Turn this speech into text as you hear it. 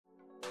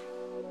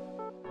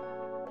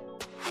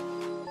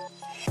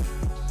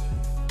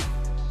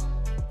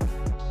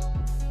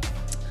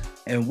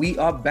And we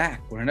are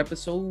back for an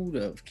episode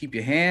of Keep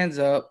Your Hands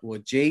Up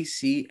with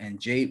JC and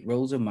Jay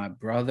Rosa, my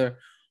brother.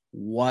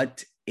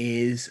 What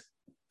is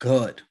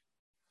good?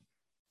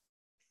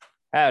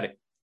 Howdy.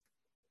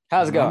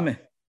 How's it going?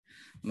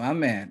 My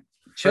man.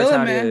 First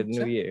howdy of the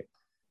new year.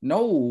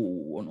 No.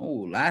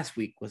 Last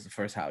week was the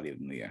first howdy of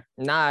the new year.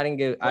 Nah, I didn't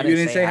give. You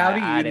didn't say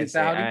howdy. I didn't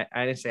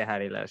say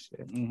howdy last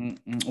year.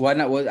 Mm-hmm. Why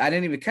not? Well, I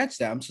didn't even catch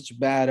that. I'm such a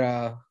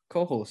bad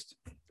co-host.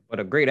 But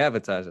a great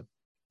advertiser.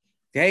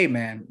 Hey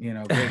man,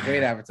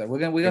 great advertiser. We're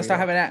gonna start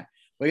having that.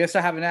 We're gonna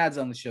start having ads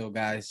on the show,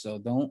 guys. So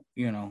don't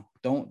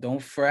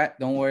fret.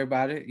 Don't worry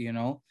about it.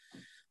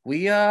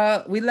 We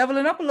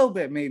leveling up a little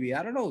bit, maybe.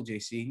 I don't know,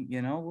 JC.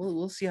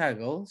 We'll see how it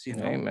goes.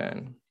 Hey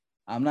man,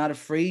 I'm not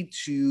afraid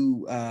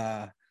to.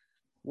 I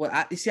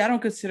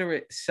don't consider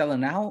it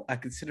selling out. I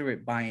consider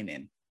it buying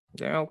in.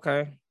 Yeah,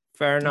 okay,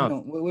 fair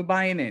enough. We're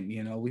buying in.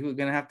 We were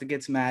gonna have to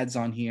get some ads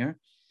on here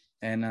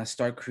and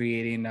start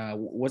creating.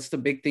 What's the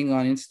big thing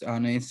on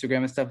Instagram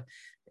and stuff?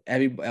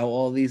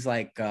 All these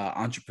like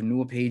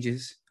entrepreneur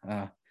pages,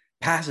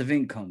 passive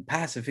income.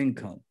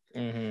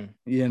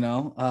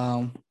 Mm-hmm.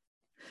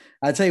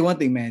 I'll tell you one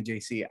thing, man,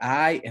 JC.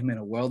 I am in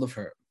a world of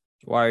hurt.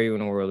 Why are you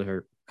in a world of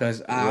hurt?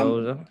 Because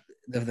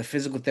the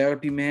physical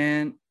therapy,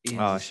 man.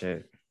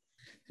 Shit.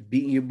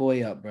 Beating your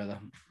boy up, brother.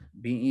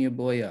 Beating your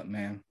boy up,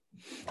 man.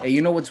 Hey,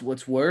 you know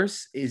what's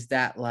worse is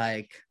that,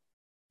 like,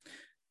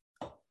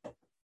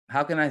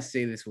 how can I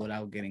say this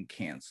without getting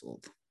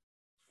canceled?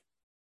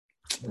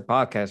 The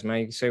podcast, man.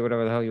 You can say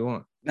whatever the hell you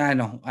want. I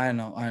know.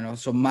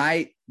 So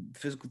my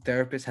physical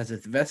therapist has a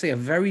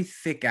very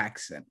thick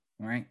accent,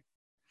 right?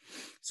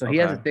 So he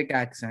has a thick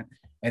accent,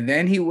 and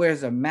then he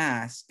wears a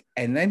mask,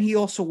 and then he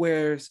also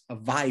wears a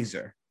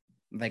visor,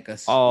 like a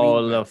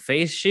the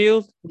face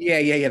shield.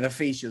 Yeah, the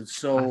face shield.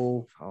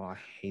 So I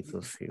hate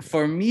those people.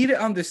 For me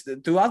to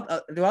understand throughout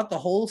the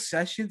whole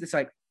session, it's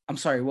like, I'm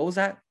sorry, what was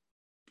that?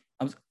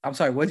 I'm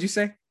sorry, what did you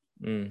say?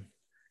 And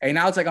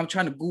now it's like I'm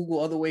trying to Google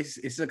other ways.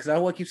 It's because I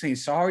don't want to keep saying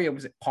sorry. Or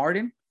was it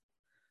pardon?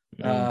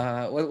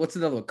 What's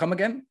another one? Come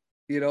again?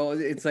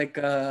 It's like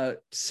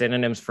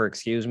synonyms for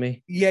excuse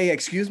me. Yeah,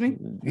 excuse me.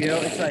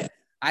 It's like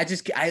I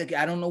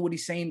don't know what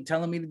he's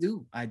telling me to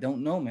do. I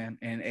don't know, man.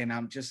 And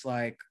I'm just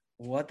like,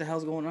 what the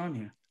hell's going on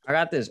here? I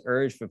got this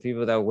urge for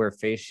people that wear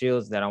face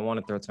shields that I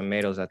want to throw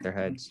tomatoes at their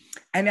heads.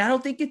 And I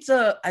don't think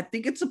I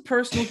think it's a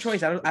personal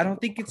choice. I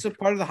don't think it's a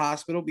part of the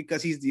hospital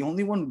because he's the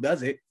only one who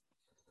does it.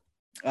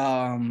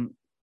 I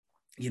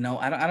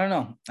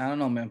don't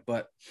know, man,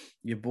 but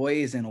your boy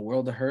is in a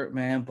world of hurt,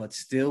 man, but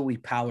still we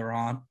power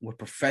on. We're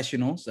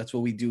professionals. That's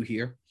what we do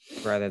here.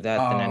 Rather that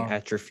than an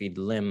atrophied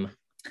limb.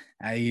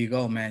 There you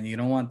go, man. You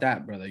don't want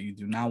that, brother. You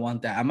do not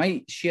want that. I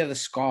might share the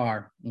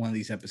scar one of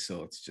these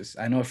episodes.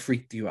 I know it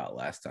freaked you out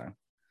last time.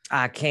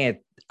 I can't.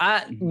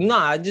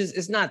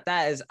 It's not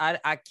that.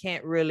 I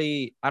can't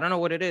really. I don't know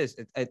what it is.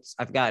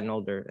 I've gotten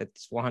older.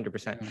 It's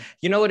 100%.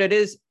 You know what it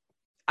is?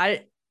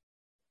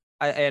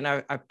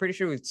 I'm pretty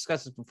sure we've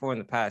discussed this before in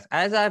the past.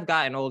 As I've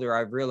gotten older,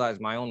 I've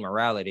realized my own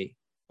morality.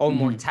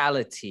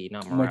 Mortality,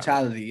 not morality.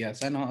 Mortality,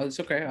 yes. I know. It's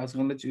okay. I was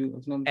going to let you.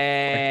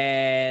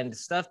 And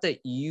stuff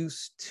that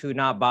used to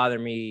not bother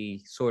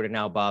me sort of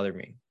now bother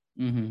me.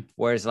 Mm-hmm.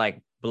 Whereas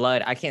like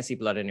blood, I can't see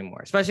blood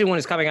anymore. Especially when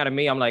it's coming out of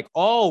me. I'm like,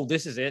 oh,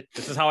 this is it.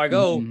 This is how I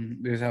go.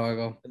 Mm-hmm. This is how I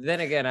go.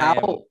 Then again,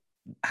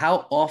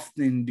 how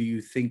often do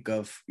you think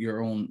of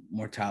your own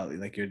mortality,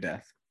 like your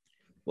death?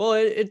 Well,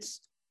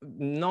 it's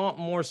not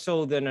more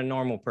so than a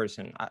normal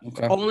person.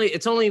 Okay.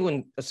 It's only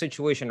when a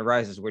situation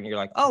arises when you're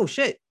like, oh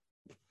shit,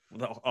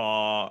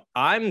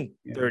 I'm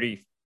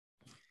 30.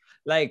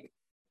 Like,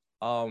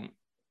 I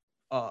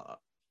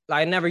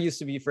never used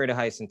to be afraid of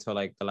heights until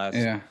like the last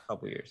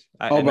couple years.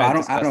 I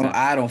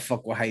don't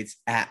fuck with heights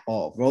at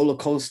all. Roller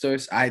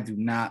coasters, I do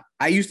not.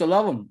 I used to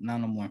love them,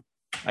 not no more.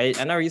 I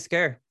never used to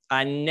care.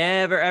 I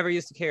never ever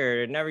used to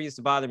care. It never used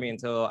to bother me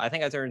until I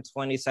think I turned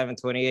 27,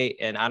 28,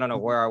 and I don't know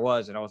where I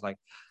was, and I was like,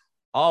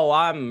 oh,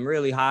 I'm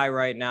really high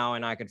right now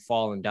and I could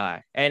fall and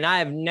die. And I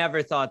have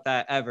never thought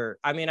that ever.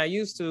 I mean, I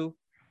used to,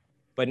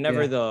 but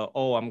never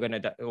I'm going to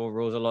die. Oh,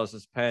 Rosa lost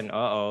his pen.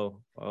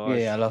 Uh-oh.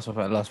 I lost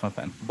my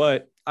pen.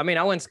 But I mean,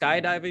 I went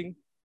skydiving.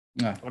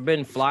 Yeah. I've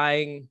been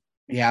flying.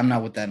 Yeah, I'm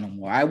not with that no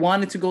more. I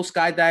wanted to go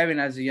skydiving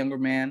as a younger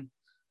man,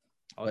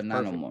 but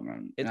not no more,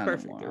 man. It's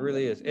perfect. It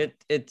really is.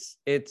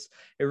 It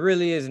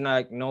really is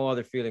like no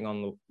other feeling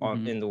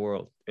in the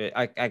world.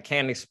 I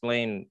can't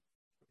explain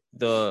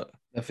the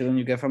feeling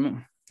you get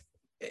from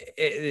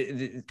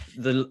it.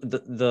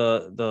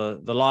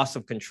 The loss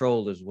of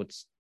control is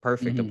what's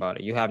perfect about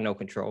it. You have no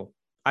control.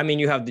 I mean,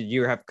 you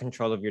have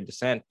control of your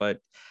descent, but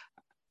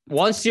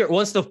once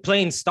the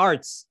plane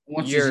starts,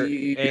 you're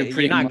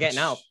not getting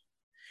out.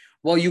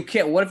 Well, you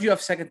can't. What if you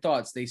have second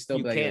thoughts? They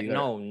still can't.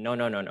 No.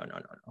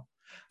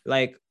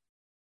 Like,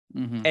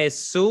 as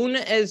soon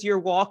as you're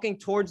walking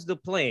towards the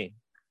plane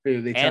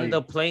and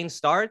the plane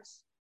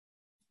starts,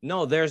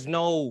 no, there's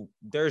no.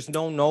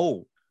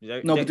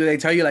 No, but do they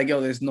tell you like,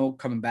 yo, there's no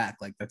coming back?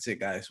 Like, that's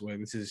it, guys. Where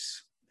this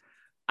is.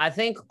 I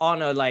think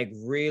on a like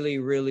really,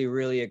 really,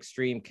 really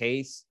extreme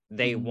case,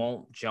 they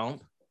won't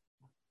jump.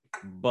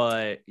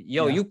 but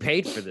yo, you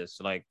paid for this,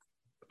 like,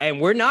 and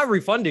we're not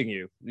refunding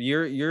you.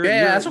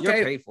 That's okay.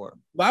 You're paid for it.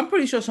 But I'm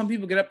pretty sure some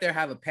people get up there,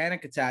 have a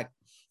panic attack,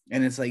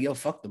 and it's like, yo,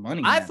 fuck the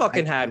money. I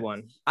fucking had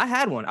one. I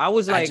had one. I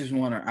was like,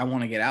 I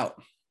want to get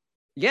out.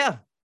 Yeah,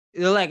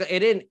 like it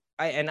didn't.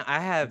 I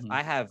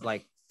have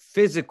like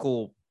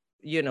physical,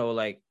 you know,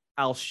 like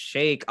I'll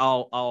shake.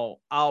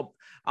 I'll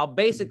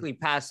basically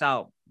pass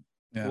out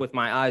with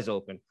my eyes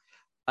open.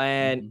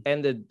 And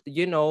the,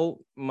 you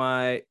know,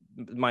 my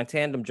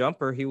tandem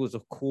jumper, he was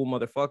a cool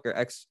motherfucker,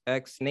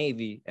 ex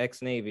Navy.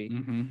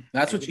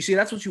 That's what you see.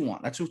 That's what you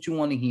want. That's what you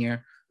want to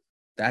hear.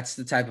 That's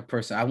the type of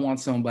person I want.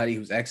 Somebody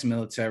who's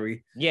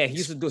ex-military. Yeah, he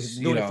used to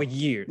doing it for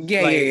years.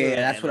 Yeah.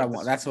 That's what I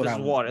want. That's what I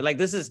want. Water. Like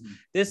this is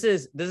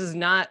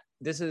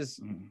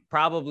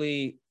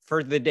probably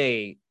for the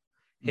day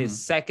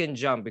his second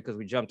jump, because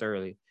we jumped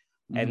early,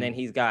 and then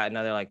he's got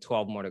another like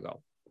 12 more to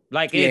go.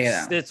 Like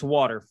it's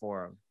water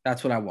for him.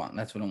 That's what I want.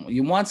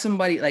 You want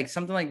somebody like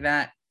something like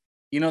that.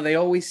 You know, they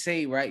always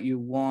say, right? You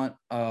want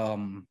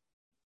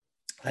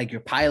like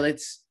your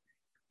pilots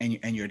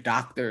and your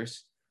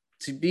doctors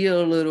to be a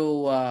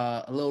little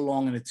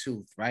long in the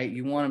tooth, right?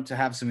 You want them to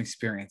have some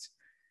experience.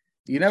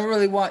 You never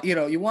really want,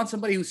 you want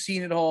somebody who's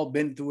seen it all,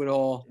 been through it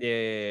all.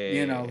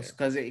 Yeah.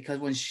 Because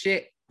when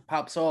shit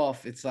pops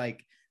off, it's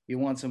like you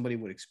want somebody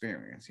with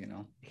experience,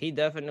 He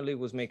definitely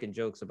was making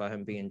jokes about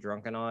him being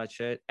drunk and all that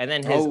shit. And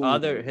then his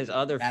other friends.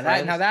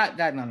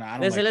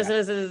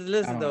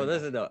 Listen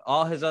though.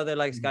 All his other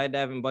like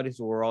skydiving buddies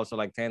who were also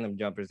like tandem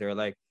jumpers, they were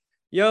like,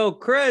 "Yo,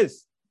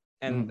 Chris,"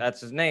 and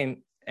that's his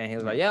name. And he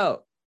was like,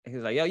 "Yo."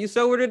 He's like, "Yo, you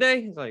sober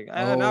today?" He's like,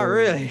 "Not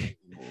really."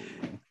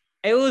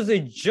 It was a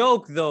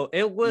joke, though.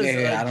 It was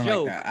a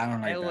joke. I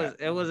don't like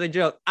that. It was a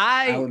joke.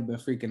 I would have been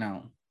freaking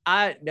out.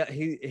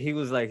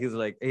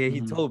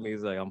 He told me,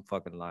 he's like, "I'm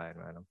fucking lying,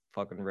 man. I'm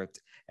fucking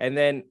ripped." And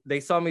then they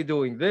saw me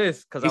doing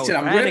this because I was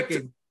panicking.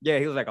 Ripped? Yeah,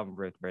 he was like, "I'm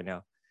ripped right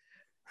now."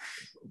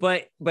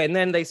 But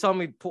then they saw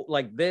me pull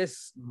like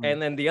this,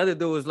 and then the other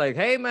dude was like,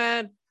 "Hey,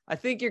 man, I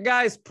think your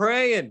guy's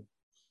praying,"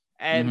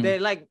 and they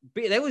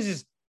was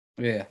just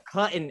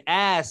cutting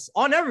ass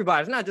on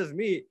everybody. It's not just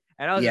me.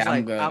 And I was just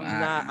like,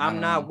 I'm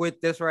not with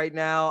this right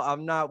now.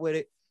 I'm not with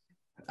it.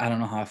 I don't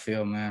know how I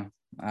feel, man.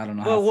 I don't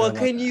know. But what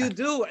can you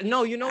do?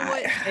 No, you know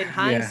what? In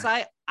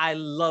hindsight, I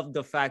love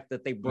the fact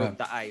that they broke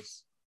the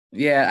ice.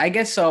 Yeah, I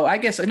guess so.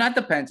 It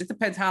depends. It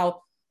depends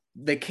how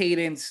the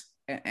cadence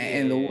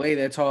and the way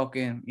they're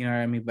talking. You know what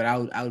I mean? But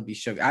I would be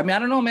shook. I mean, I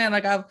don't know, man.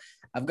 Like I've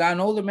gotten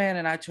older, man,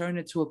 and I turned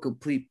into a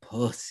complete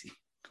pussy.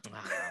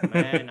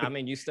 Man, I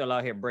mean, you still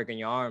out here breaking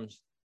your arms.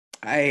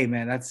 Hey,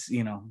 man, that's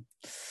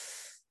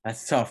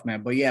tough,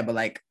 man. But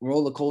like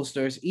roller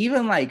coasters,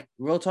 even like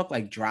real talk,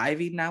 like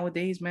driving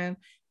nowadays, man.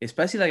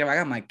 Especially like if I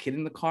got my kid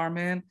in the car,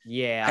 man.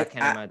 Yeah, I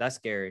can't imagine. That's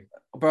scary.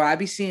 Bro, I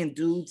be seeing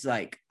dudes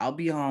like I'll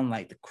be on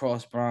like the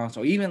Cross Bronx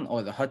or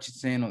the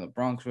Hutchinson or the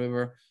Bronx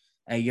River.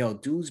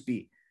 And dudes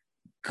be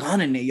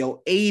gunning it,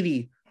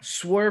 80,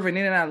 swerving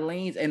in and out of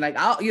lanes. And like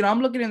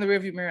I'm looking in the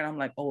rearview mirror and I'm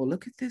like, oh,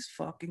 look at this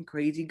fucking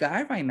crazy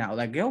guy right now.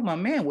 Like, my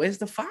man, where's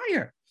the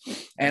fire?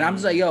 And I'm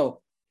just like,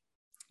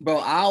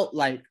 bro, I'll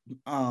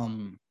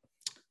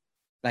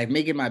like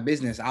making my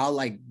business. I'll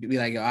like be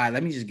like, all right,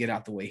 let me just get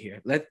out the way here.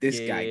 Let this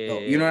guy go.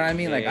 You know what I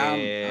mean? Like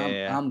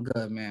I'm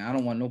good, man. I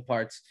don't want no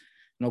parts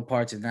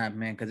in that,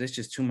 man, because it's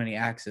just too many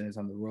accidents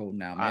on the road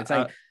now, man. It's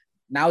like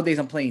nowadays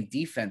I'm playing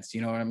defense. You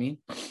know what I mean?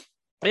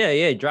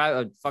 Yeah.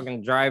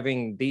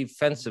 Driving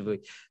defensively.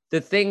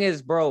 The thing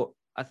is, bro,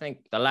 I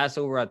think the last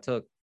Uber I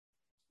took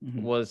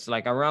was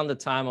like around the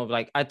time of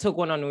like I took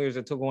one on New Year's,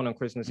 I took one on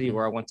Christmas Eve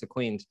where I went to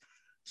Queens.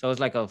 So it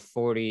was like a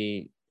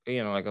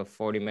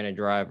 40-minute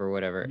drive or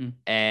whatever.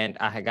 And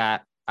I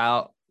got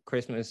out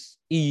Christmas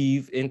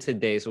Eve into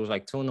day. So it was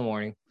like 2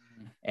 a.m.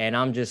 And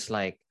I'm just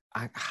like,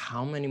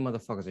 how many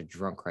motherfuckers are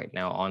drunk right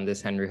now on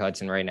this Henry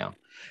Hudson right now?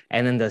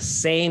 And then the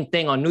same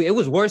thing on it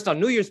was worse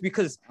on New Year's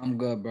because I'm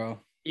good, bro.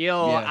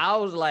 I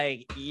was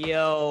like,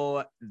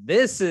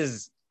 this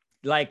is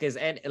like,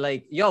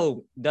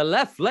 the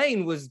left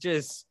lane was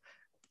just.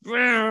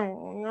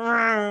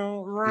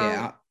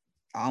 Yeah.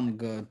 I'm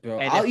good, bro.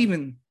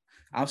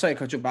 I'm sorry to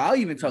cut you, but I'll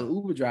even tell the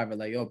Uber driver,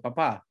 like, yo,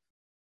 papa,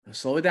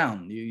 slow it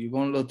down. You're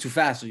going a little too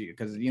fast for you.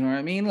 Cause you know what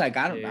I mean? Like,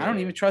 I don't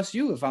even trust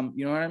you if I'm,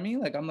 you know what I mean?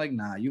 Like, I'm like,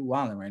 nah, you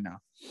wilding right now.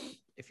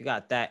 If you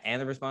got that and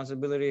the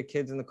responsibility of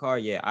kids in the car,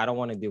 I don't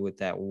want to deal with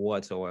that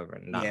whatsoever.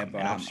 Nah, yeah,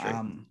 but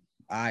man,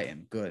 I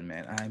am good,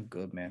 man. I'm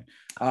good, man.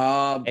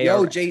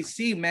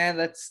 JC, man,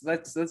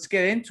 let's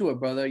get into it,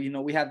 brother.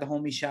 We had the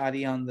homie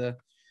Shadi on the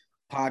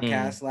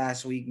podcast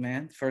last week,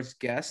 man. First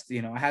guest.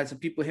 I had some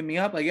people hit me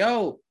up like,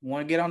 yo,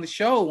 want to get on the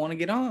show, want to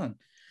get on.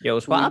 Yo,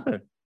 what's poppin'?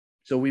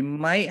 So we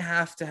might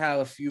have to have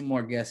a few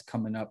more guests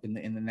coming up in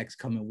the next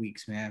coming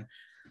weeks, man.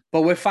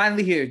 But we're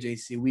finally here,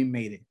 JC. We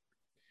made it.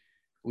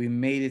 We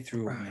made it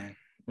through,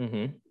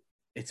 man.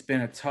 It's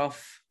been a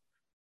tough,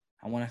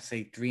 I want to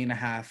say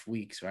 3.5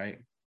 weeks, right?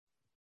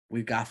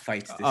 We got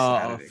fights this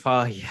Saturday.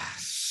 Oh,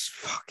 yes.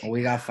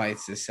 We got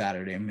fights this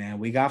Saturday, man.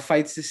 We got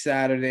fights this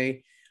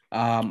Saturday.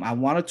 I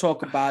want to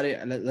talk about it.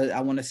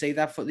 I want to say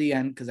that for the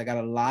end because I got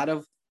a lot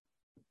of.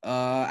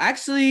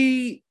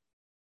 Actually,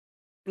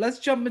 let's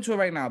jump into it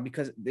right now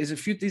because there's a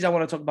few things I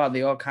want to talk about.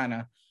 They all kind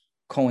of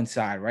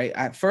coincide, right?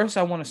 At first,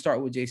 I want to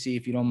start with JC,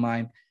 if you don't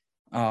mind.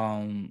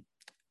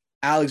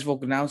 Alex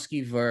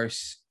Volkanovski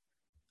versus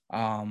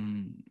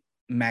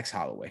Max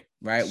Holloway,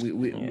 right?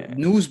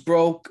 News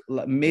broke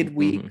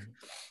midweek.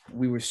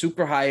 We were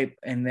super hype,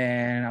 and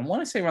then I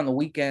want to say around the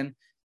weekend,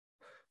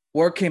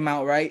 word came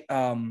out, right?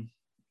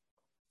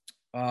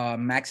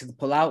 Max had to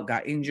pull out,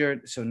 got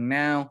injured, so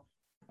now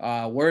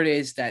word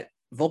is that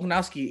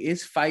Volkanovski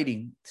is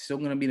fighting, still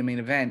going to be the main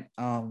event.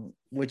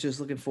 We're just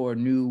looking for a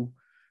new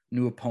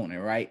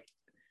opponent, right?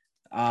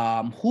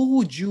 Who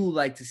would you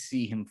like to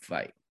see him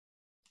fight?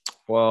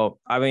 Well,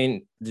 I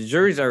mean, the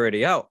jury's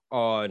already out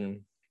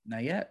on.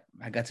 Not yet.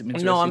 I got some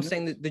interesting. No, I'm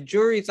saying that the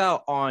jury's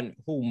out on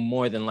who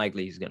more than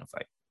likely he's gonna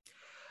fight.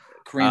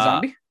 Korean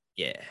Zombie?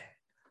 Yeah.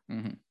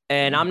 Mm-hmm.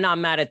 And I'm not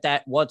mad at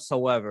that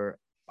whatsoever.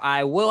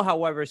 I will,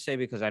 however, say,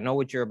 because I know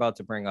what you're about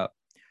to bring up.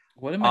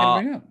 What am I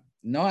gonna bring up?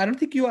 No, I don't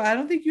think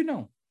you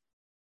know.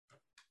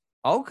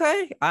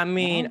 Okay. I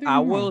mean, I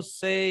will,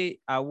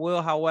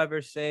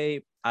 however,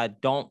 say I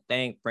don't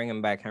think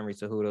bringing back Henry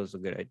Cejudo is a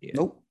good idea.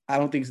 Nope. I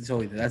don't think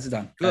so either. That's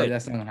done. Good.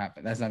 That's not gonna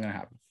happen. That's not gonna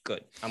happen.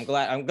 Good. I'm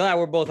glad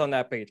we're both on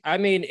that page. I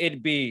mean,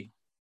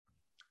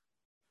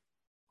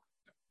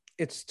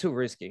 it's too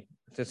risky.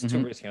 It's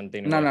too risky on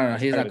Dana. No.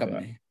 He's not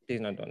coming. He's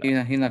not doing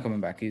that. He's not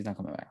coming back. He's not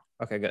coming back.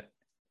 Okay, good.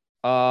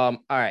 All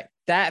right.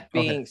 That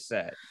being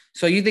said.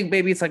 So you think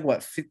maybe it's like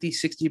what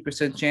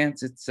 50-60%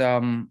 chance it's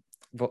Korean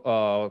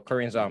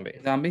Zombie.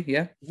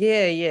 Yeah.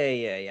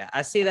 Yeah.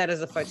 I see that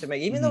as a fight to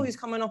make. Even though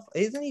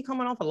isn't he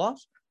coming off a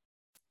loss?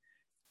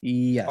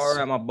 Yes. Or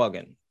am I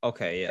bugging?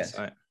 Okay, yes.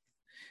 All right.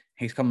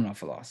 He's coming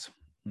off a loss.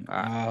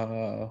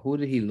 Who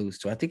did he lose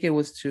to? I think it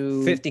was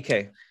to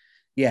 50K.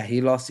 Yeah,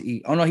 he lost to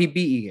Ige. Oh no, he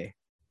beat Ige.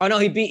 Oh no,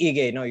 he beat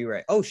Ige. No, you're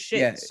right. Oh shit.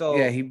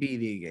 Yeah, he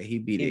beat Ige. He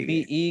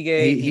beat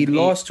Ige. He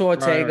lost to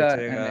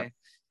Ortega.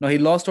 He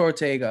lost to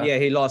Ortega. Yeah,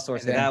 he lost to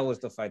Ortega. That was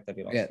the fight that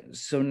he lost. Yeah.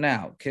 So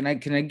now, can I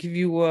give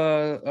you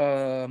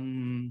let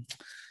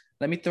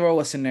me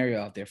throw a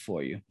scenario out there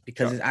for you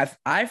because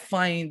I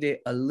find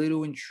it a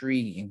little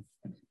intriguing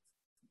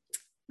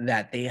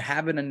that they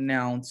haven't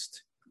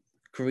announced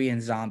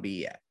Korean Zombie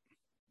yet.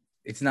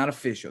 It's not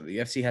official. The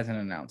UFC hasn't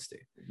announced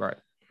it. Right.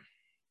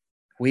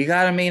 We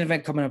got a main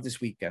event coming up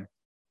this weekend,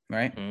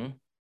 right? Mm-hmm.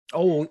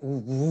 Oh,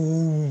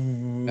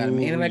 got a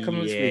main event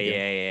coming up this weekend.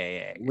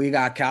 Yeah. We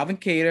got Calvin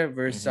Kattar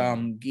versus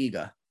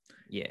Giga.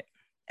 Yeah.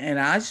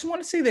 And I just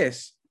want to say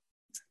this.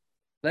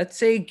 Let's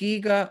say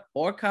Giga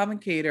or Calvin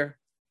Kattar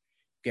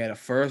get a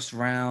first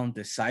round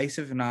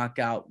decisive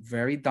knockout,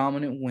 very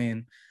dominant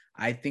win.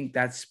 I think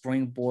that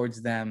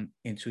springboards them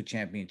into a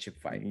championship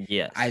fight.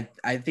 Yes.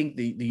 I think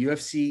the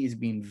UFC is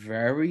being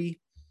very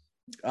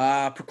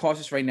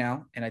precautious right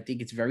now, and I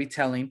think it's very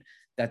telling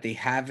that they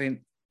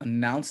haven't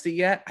announced it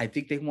yet. I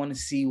think they want to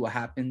see what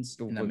happens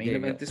in the main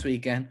event this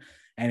weekend.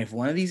 And if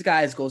one of these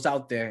guys goes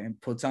out there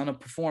and puts on a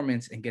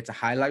performance and gets a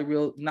highlight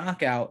reel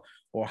knockout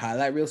or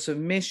highlight reel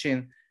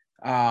submission,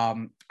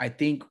 I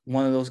think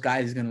one of those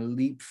guys is going to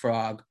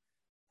leapfrog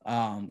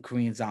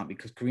Korean Zombie,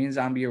 because Korean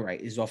Zombie, you're right,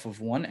 is off of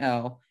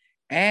 1L.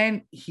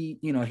 And he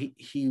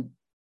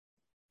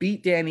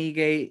beat Dan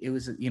Ige. It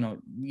was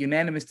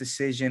unanimous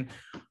decision.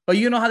 But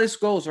you know how this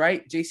goes,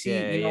 right,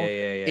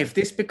 JC? If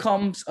this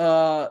becomes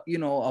a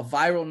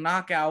viral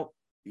knockout,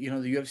 the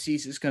UFC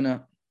is just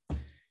gonna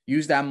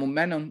use that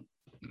momentum,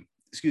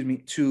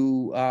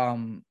 to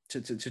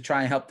try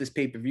and help this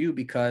pay-per-view,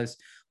 because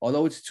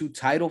although it's 2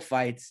 title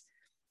fights,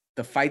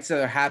 the fights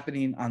that are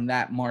happening on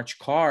that March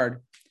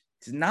card,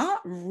 it's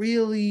not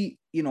really,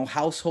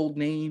 household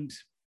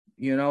names.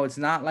 It's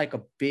not like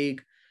a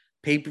big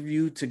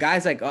pay-per-view to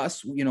guys like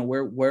us.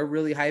 We're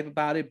really hype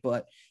about it.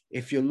 But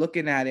if you're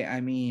looking at it,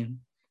 I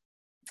mean,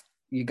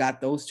 you got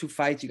those 2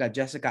 fights. You got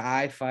Jessica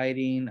Eye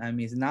fighting. I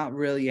mean, it's not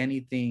really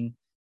anything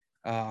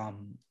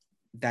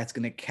that's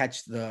gonna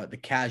catch the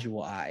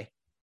casual eye.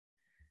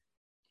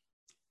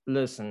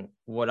 Listen,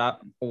 what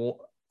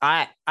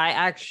I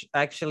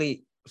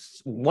actually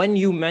when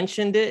you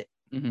mentioned it,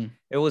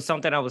 it was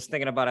something I was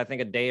thinking about, I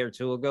think a day or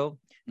 2 ago.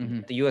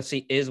 The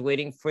UFC is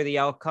waiting for the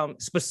outcome,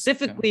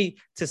 specifically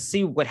to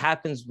see what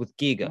happens with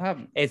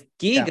Giga. If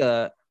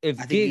Giga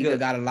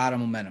got a lot of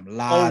momentum.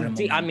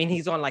 I mean,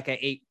 he's on like an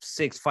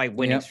 8-6 fight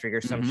winning streak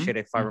or some shit,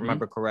 if I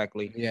remember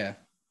correctly. Yeah.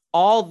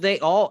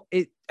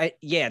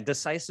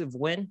 Decisive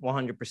win,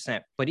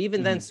 100%. But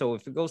even then, so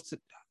if it goes to,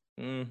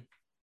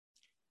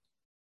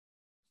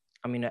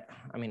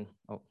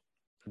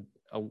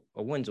 a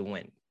win's a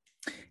win.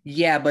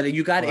 Yeah, but if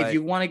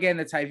you want to get in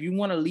the type, if you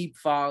want to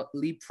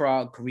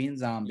leapfrog Korean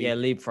Zombie. Yeah,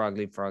 leapfrog.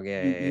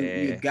 Yeah.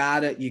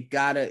 You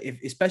gotta,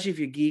 especially if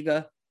you're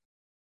Giga.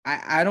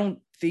 I don't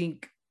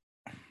think.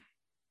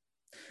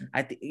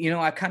 I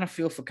kind of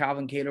feel for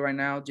Calvin Kattar right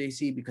now,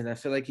 JC, because I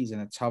feel like he's in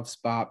a tough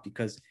spot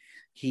because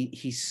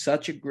he's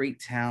such a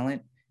great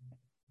talent,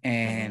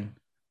 and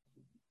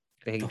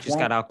They just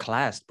got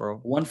outclassed, bro.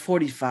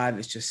 145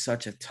 is just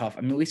such a tough.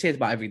 I mean, we say it's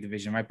about every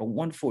division, right? But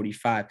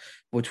 145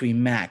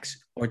 between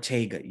Max,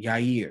 Ortega,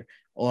 Yair,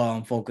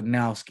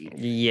 Volkanovski.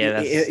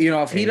 Yeah,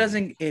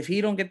 if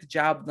he don't get the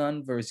job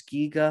done versus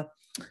Giga,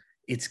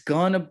 it's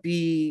gonna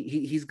be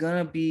he's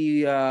gonna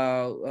be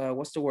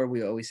what's the word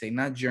we always say?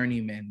 Not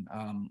journeyman,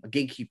 a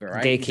gatekeeper,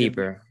 right?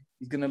 Gatekeeper.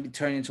 He's gonna be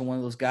turning into one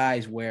of those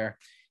guys where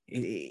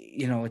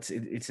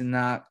it's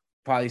not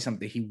probably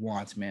something he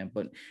wants, man.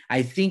 But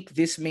I think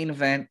this main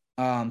event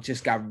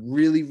just got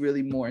really,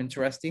 really more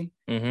interesting.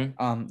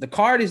 Mm-hmm. The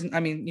card is, I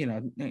mean,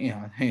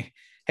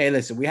 hey,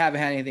 listen, we haven't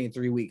had anything in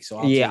 3 weeks, so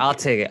I'll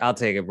take it. I'll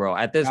take it, bro.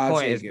 At this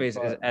point, it's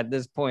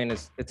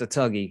a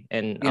tuggy,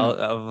 and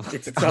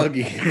it's a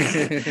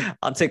tuggy.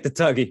 I'll take the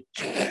tuggy.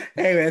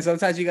 Hey, man,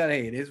 sometimes you gotta.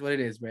 Hey, it is what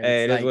it is, man.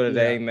 Hey, it is what it is,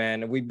 hey,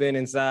 man. We've been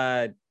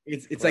inside.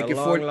 It's like a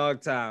long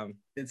time.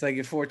 It's like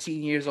you're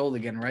 14 years old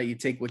again, right? You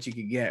take what you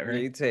can get, right?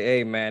 You take,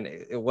 hey, man,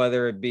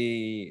 whether it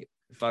be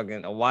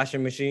fucking a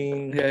washing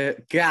machine,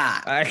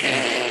 God,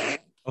 a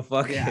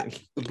fucking. Yeah.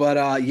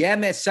 But yeah,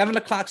 man,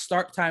 7:00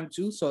 start time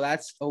too, so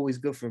that's always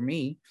good for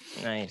me.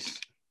 Nice.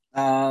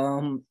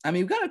 I mean,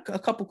 we've got a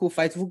couple cool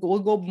fights. We'll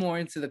go more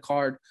into the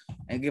card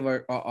and give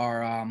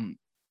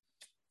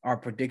our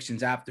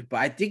predictions after. But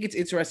I think it's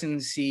interesting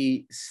to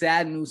see.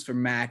 Sad news for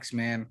Max,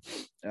 man.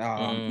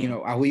 We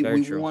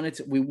wanted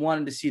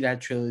to see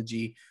that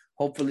trilogy.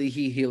 Hopefully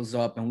he heals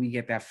up and we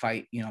get that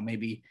fight.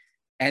 Maybe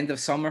end of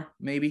summer,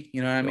 maybe.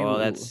 You know what I mean? Well,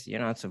 it's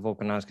a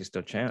Volkanovski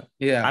still champ.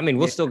 Yeah. I mean,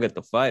 we'll still get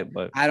the fight,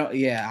 but I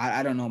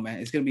don't know, man.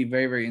 It's gonna be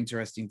very, very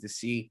interesting to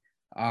see.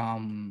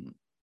 To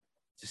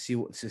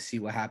see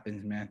what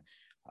happens, man.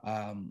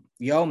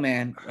 Yo,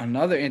 man,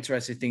 another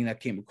interesting thing that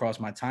came across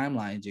my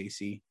timeline,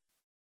 JC.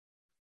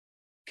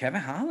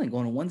 Kevin Holland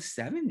going to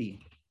 170.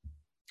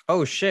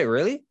 Oh shit,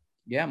 really?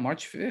 Yeah,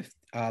 March 5th,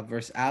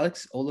 versus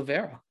Alex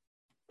Oliveira.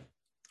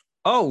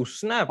 Oh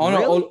snap! Oh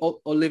really?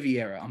 no,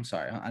 Oliveira. I'm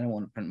sorry, I don't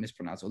want to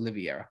mispronounce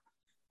Oliveira.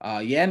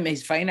 Yeah,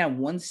 he's fighting at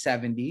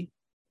 170.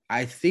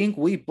 I think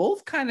we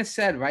both kind of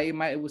said, right,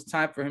 it was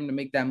time for him to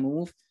make that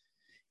move.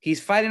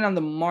 He's fighting on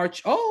the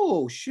March.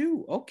 Oh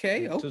shoot!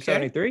 Okay.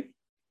 273.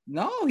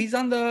 No, he's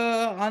on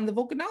the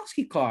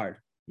Volkanovski card.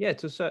 Yeah,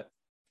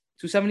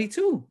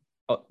 272.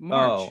 Oh,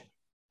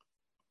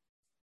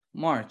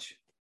 March.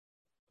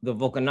 The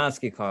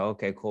Volkanovski card.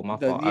 Okay, cool. My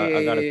fault.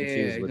 I got it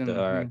confused with the.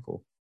 All right,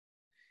 cool.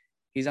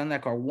 He's on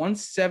that card.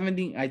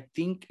 170, I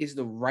think, is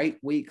the right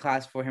weight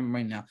class for him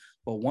right now.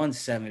 But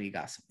 170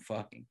 got some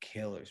fucking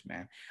killers,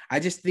 man. I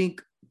just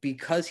think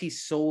because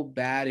he's so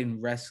bad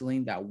in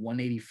wrestling, that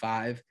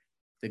 185,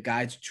 the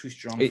guys are too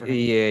strong for him.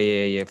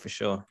 Yeah, for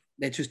sure.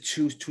 They're just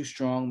too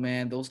strong,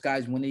 man. Those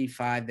guys,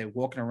 185, they're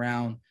walking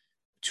around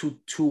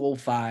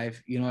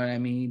 205. You know what I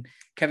mean?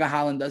 Kevin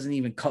Holland doesn't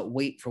even cut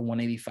weight for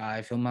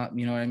 185. He'll not,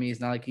 you know what I mean? It's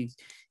not like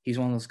he's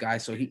one of those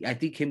guys. So I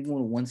think him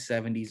going to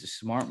 170 is a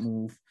smart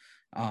move.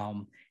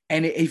 And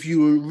if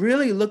you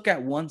really look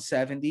at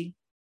 170,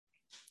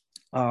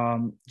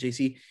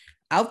 JC,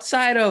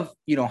 outside of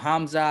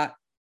Hamzat,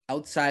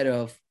 outside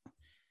of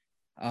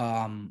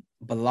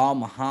Bilal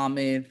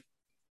Muhammad,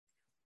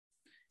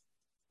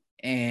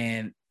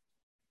 and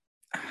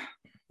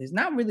there's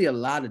not really a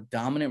lot of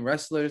dominant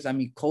wrestlers. I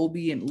mean,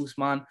 Colby and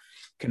Usman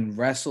can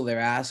wrestle their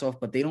ass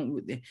off, but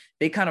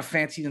they kind of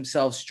fancy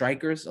themselves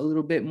strikers a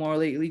little bit more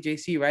lately,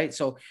 JC, right?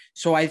 So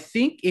I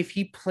think if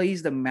he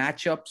plays the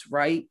matchups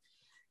right,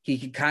 he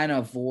can kind of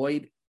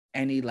avoid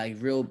any like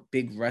real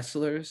big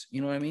wrestlers, you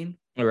know what I mean?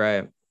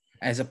 Right.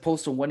 As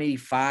opposed to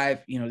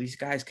 185, these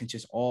guys can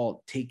just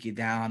all take you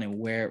down and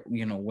wear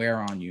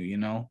on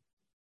you,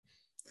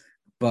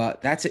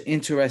 But that's an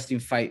interesting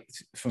fight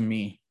for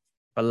me.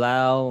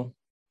 Bilal,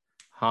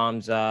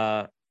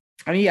 Hamza.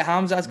 I mean, yeah,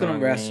 Hamza's gonna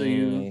wrestle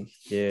you.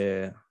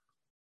 Yeah.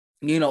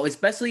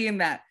 Especially in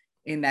that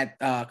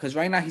because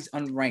right now he's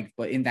unranked,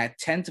 but in that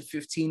 10 to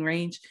 15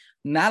 range,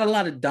 not a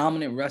lot of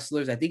dominant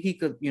wrestlers. I think he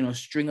could,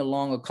 string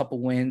along a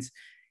couple wins.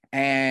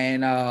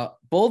 And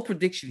bold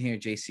prediction here,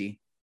 JC.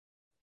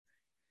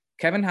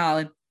 Kevin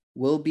Holland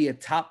will be a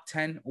top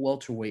 10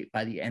 welterweight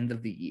by the end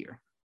of the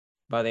year.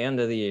 By the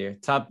end of the year,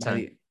 top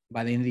 10.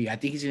 By the end of the year. I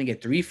think he's going to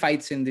get 3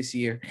 fights in this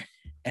year.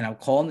 And I'm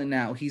calling it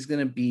now. He's going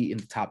to be in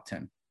the top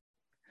 10.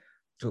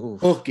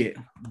 Oof. Book it.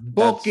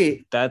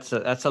 That's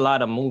a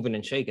lot of moving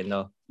and shaking,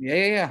 though.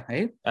 Yeah.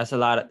 Hey? That's a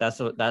lot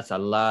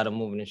of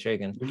moving and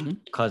shaking.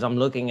 Because I'm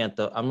looking at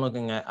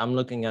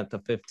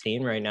the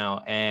 15 right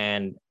now,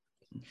 and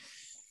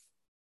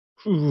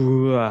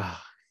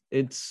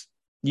it's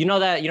when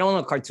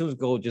the cartoons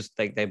go just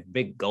like that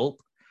big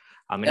gulp.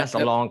 I mean, that's a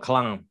long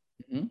climb.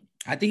 Mm-hmm.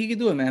 I think he could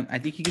do it, man. I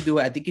think he could do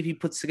it. I think if he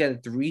puts together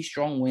 3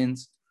 strong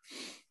wins,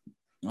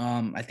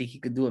 I think he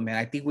could do it, man.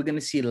 I think we're gonna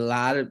see a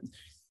lot of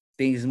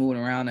things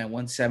moving around at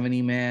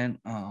 170, man.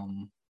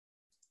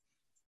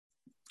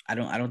 I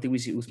don't think we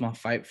see Usman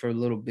fight for a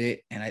little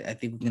bit, and I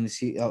think we're gonna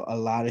see a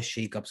lot of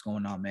shakeups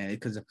going on, man.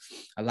 Because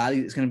a lot of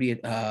it's gonna be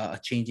a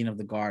changing of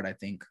the guard, I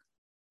think.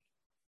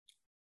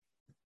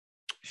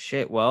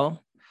 Shit.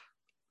 Well,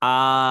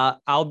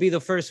 I'll be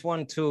the first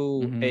one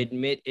to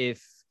admit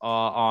if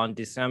on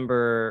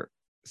December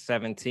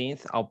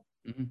 17th. I'll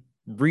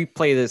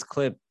replay this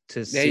clip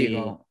to see. There you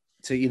go.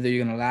 So either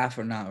you're gonna laugh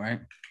or not, right?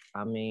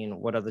 I mean,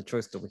 what other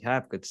choice do we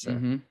have, good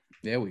sir?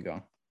 There we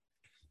go.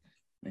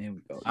 There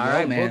we go. All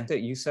right, man. Booked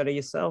it. You said it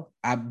yourself.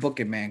 I book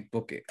it, man.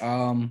 Book it.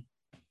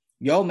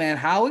 Yo, man,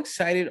 how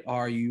excited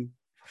are you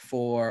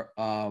for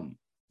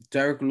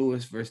Derek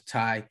Lewis versus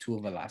Tai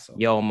Tuivasa?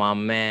 Yo, my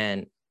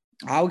man.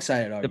 How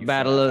excited are you? The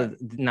battle of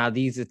now.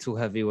 These are two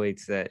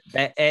heavyweights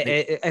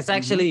it's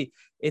actually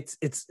it's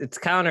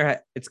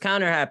counter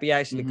happy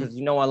actually because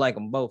you know I like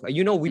them both.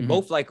 You know we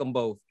both like them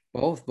both.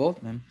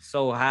 Both, man.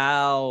 So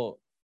how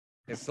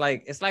it's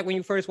like when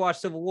you first watched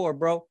Civil War,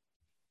 bro.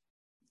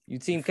 You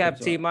team Cap,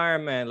 team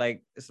Iron Man.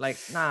 Like it's like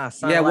nah.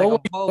 Son, yeah,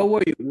 like what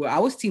were you? Well, I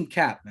was team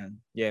Cap, man.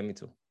 Yeah, me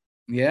too.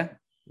 Yeah.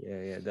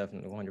 Yeah,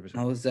 definitely 100%.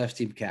 I was def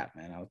team Cap,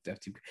 man.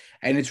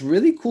 And it's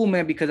really cool,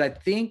 man, because I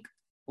think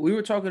we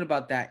were talking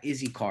about that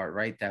Izzy card,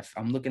 right? That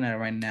I'm looking at it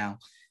right now,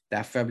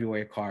 that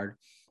February card.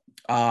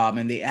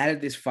 And they added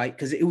this fight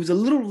because it was a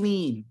little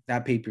lean,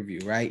 that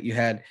pay-per-view, right? You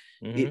had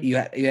you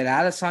had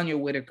Adesanya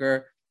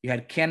Whitaker, you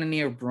had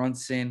Cannonier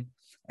Brunson,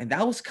 and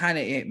that was kind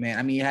of it, man.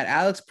 I mean, you had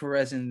Alex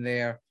Perez in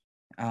there.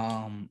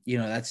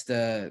 That's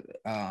the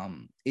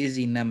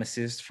Izzy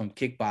nemesis from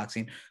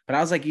kickboxing. But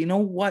I was like, you know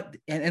what?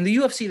 And the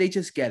UFC, they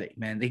just get it,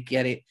 man. They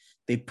get it.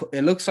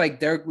 It looks like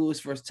Derek Lewis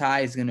versus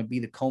Tai is gonna be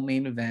the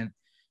co-main event.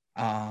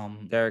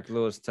 Derek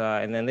Lewis,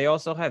 Tai, and then they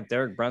also have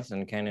Derek Brunson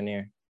and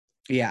Cannonier.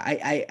 Yeah,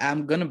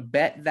 I'm gonna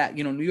bet that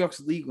New York's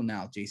legal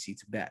now, JC,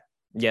 to bet.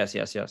 Yes.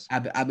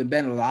 I've been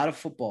betting a lot of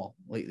football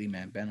lately,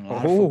 man. Betting a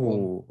lot of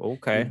football.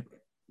 Okay.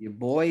 Your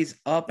boys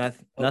up.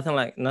 Nothing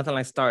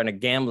like starting a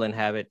gambling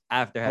habit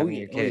after having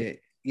your kid.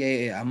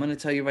 Yeah. I'm gonna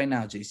tell you right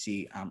now,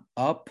 JC. I'm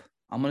up.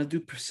 I'm gonna do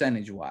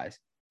percentage wise.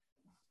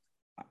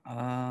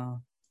 I've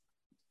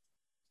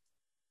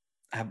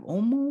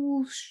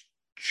almost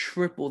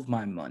tripled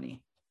my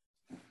money.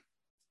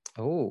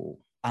 Oh.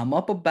 I'm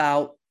up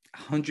about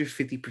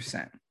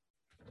 150%.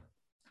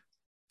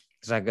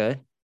 Is that good?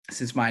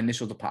 Since my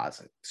initial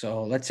deposit.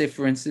 So let's say,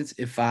 for instance,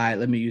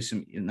 let me use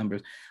some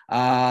numbers.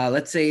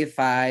 Let's say if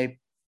I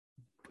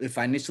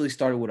initially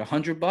started with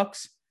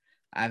 $100,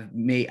 I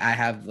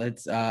have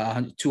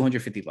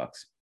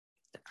 $250.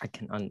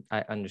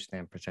 I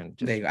understand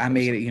percentages. There you go. I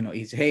made it,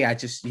 easy. Hey, I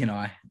just,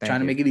 trying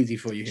to make it easy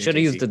for you. Should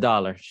have used the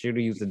dollar. Next.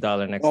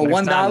 Oh,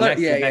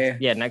 $1?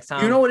 Yeah. Next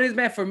time. You know what it is,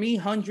 man? For me,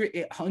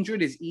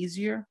 100 is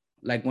easier.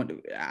 Like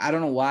when I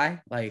don't know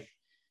why. Like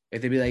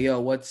if they be like, yo,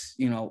 what's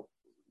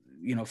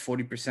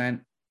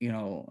 40%,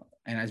 and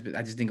I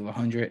just think of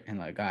 100 and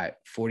like, all right,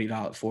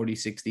 $40, 40,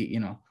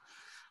 60,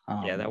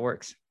 yeah, that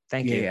works.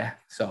 Thank you. Yeah.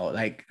 So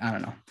like, I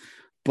don't know,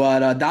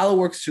 but a dollar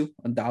works too.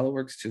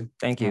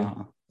 Thank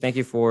you. Thank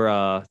you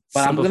for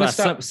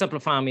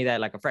simplifying me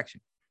that like a fraction.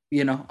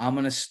 I'm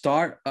gonna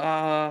start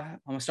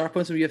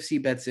putting some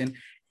UFC bets in,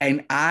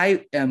 and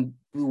I am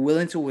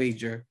willing to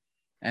wager.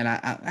 And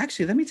I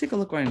actually, let me take a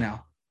look right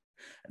now.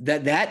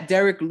 That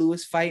Derek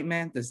Lewis fight,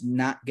 man, does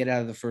not get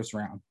out of the first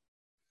round.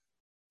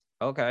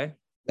 Okay.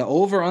 The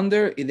over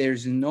under,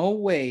 there's no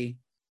way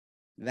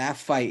that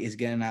fight is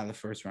getting out of the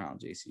first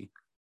round, JC.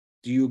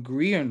 Do you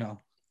agree or no?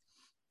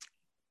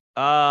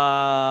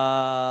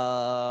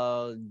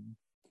 I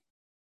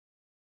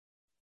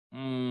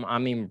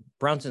mean,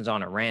 Brunson's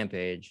on a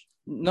rampage.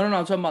 No.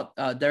 I'm talking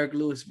about Derek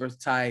Lewis versus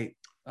Tai.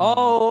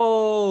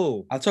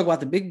 I'll talk about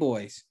the big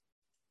boys.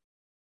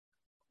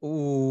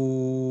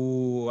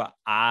 Ooh,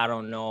 I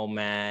don't know,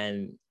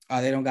 man.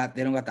 They don't got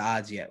the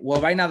odds yet.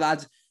 Well, right now the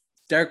odds,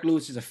 Derek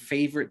Lewis is a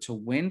favorite to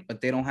win, but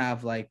they don't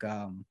have any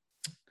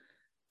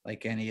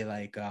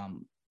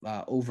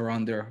over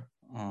under.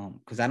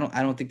 Because I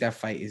don't think that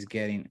fight is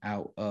getting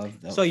out of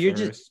the. So you're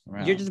just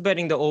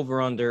betting the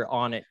over under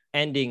on it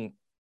ending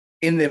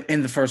in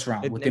the first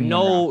round.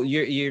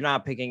 You're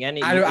not picking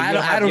any. I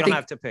don't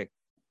have to pick.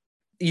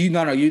 You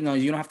don't have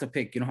to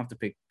pick. You don't have to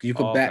pick. You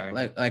could bet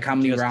like how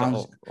many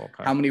rounds,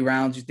 how many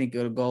rounds you think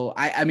it'll go.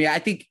 I mean, I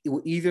think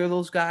either of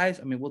those guys.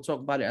 I mean, we'll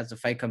talk about it as the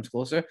fight comes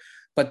closer.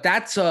 But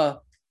that's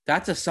a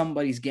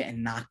somebody's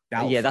getting knocked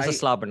out. Yeah, that's a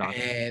slobber knock.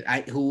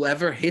 And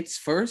whoever hits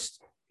first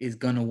is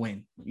gonna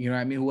win. You know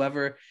what I mean?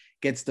 Whoever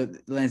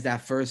lands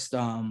that first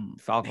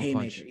Falcon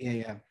punch.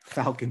 Yeah,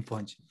 Falcon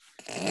punch.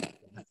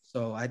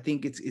 So I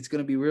think it's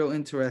gonna be real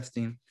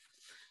interesting.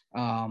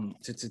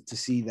 To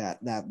see that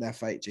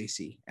fight,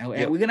 JC, and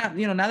we're gonna have,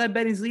 now that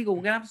betting's legal,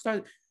 we have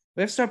to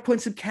start putting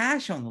some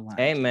cash on the line.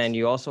 Hey man,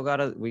 we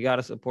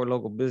gotta support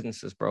local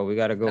businesses, bro. We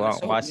gotta go out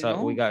and watch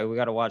some. We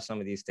gotta watch some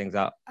of these things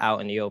out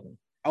in the open.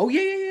 Oh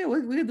yeah,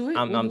 we can do it.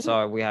 I'm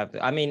sorry, we have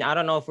to. I mean, I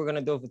don't know if we're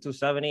gonna do it for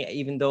 270,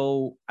 even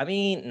though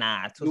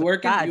nah. You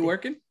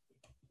working?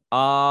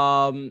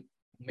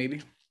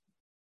 Maybe.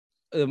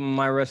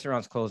 My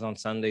restaurant's closed on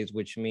Sundays,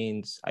 which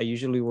means I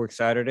usually work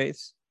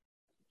Saturdays.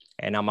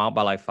 And I'm out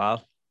by like 5.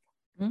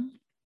 All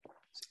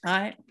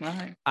right.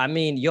 I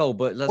mean,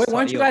 but let's. Wait,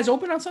 weren't you guys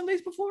open on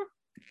Sundays before,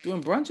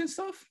 doing brunch and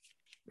stuff?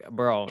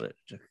 Bro,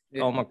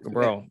 oh my,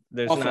 bro.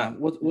 There's offline. not.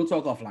 We'll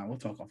talk offline.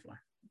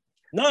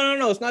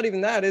 No. It's not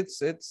even that.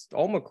 It's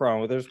Omicron.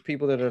 Where there's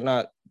people that are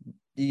not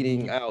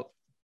eating out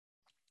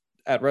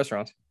at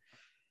restaurants.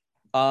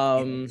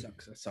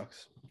 That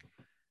sucks.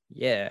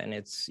 Yeah, and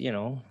it's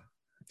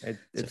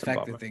it's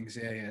affected things.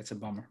 Yeah, it's a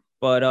bummer.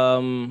 But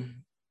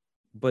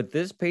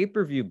this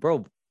pay-per-view,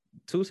 bro,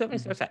 270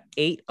 starts at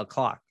 8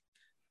 o'clock.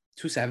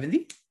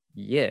 270?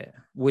 Yeah,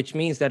 which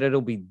means that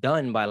it'll be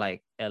done by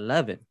like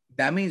 11.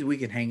 That means we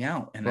can hang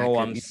out. And bro,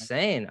 I'm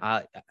saying,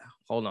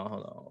 hold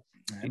on.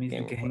 That means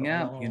we can hang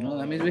out.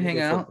 That means we hang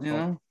out.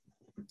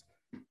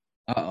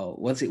 Uh-oh,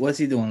 what's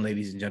he doing,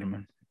 ladies and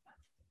gentlemen?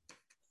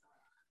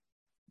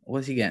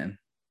 What's he getting?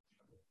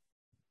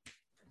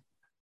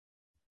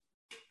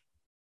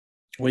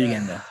 What are you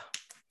getting there?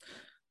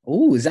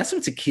 Oh, is that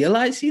some tequila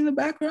I see in the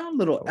background?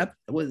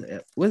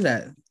 What's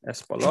that?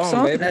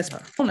 Espolón, baby.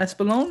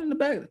 Espolón in the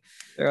back.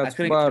 That's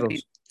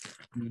bottles.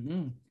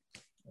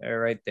 They're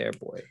right there,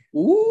 boy.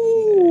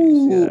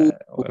 Ooh.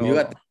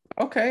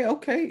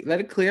 Okay.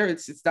 Let it clear.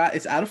 It's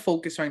out of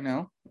focus right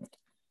now.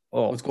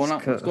 Oh, what's going on?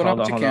 What's going on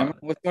with your camera?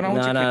 What's going on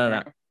with your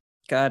camera? No.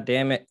 God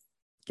damn it.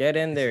 Get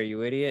in there,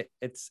 you idiot.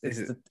 It's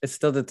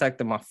still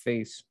detecting my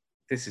face.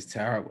 This is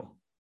terrible.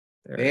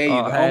 There you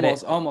go.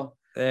 Almost.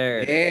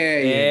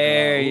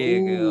 There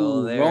you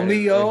go.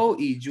 Romeo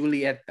y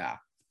Julieta.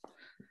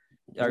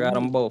 I got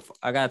them both.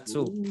 I got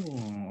two.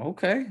 Ooh,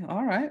 okay.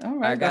 All right.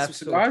 I got some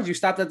cigars. You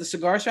stopped at the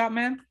cigar shop,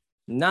 man?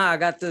 Nah, I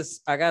got this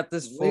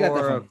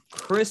for a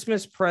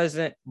Christmas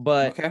present,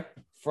 but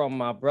from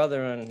my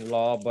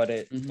brother-in-law. But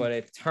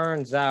it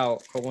turns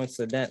out,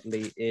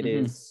 coincidentally,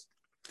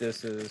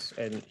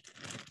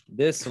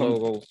 this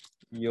logo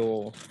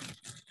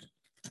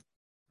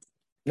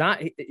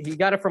he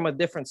got it from a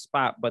different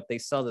spot, but they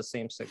sell the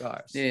same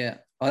cigars. Yeah.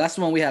 Oh, that's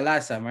the one we had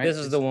last time, right? This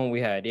is the one we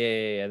had.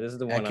 Yeah. This is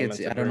the one.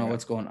 I don't know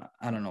what's going on.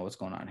 I don't know what's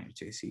going on here,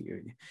 JC.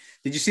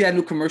 Did you see that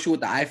new commercial with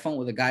the iPhone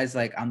where the guy's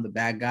like, "I'm the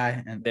bad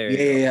guy"? And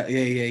yeah.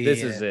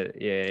 This is it.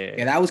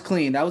 Yeah. That was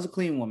clean. That was a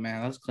clean one, man.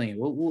 That was clean.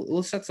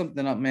 We'll set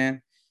something up,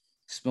 man.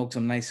 Smoke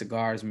some nice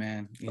cigars,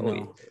 man.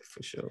 Yeah,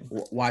 for sure.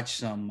 Watch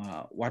some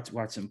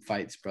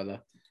fights, brother.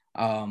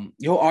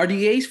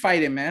 RDA's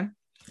fighting, man.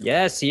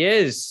 Yes, he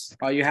is.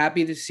 Are you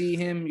happy to see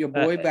him, your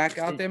boy, back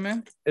out there,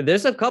 man?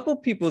 There's a couple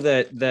people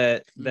that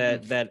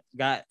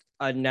got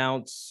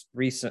announced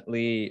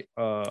recently.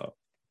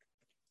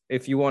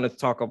 If you want to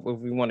talk, if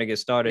we want to get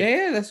started,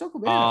 let's talk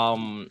about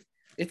it.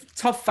 It's a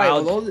tough fight.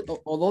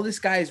 Although this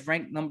guy is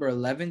ranked number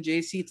 11,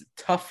 JC, it's a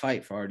tough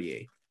fight for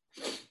RDA.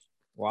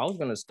 Well, I was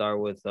gonna start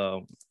with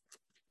the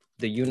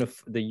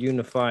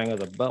unifying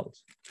of the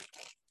belts.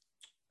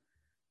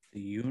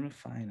 The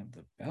unifying of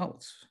the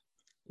belts.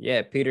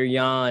 Yeah, Peter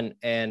Yan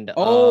and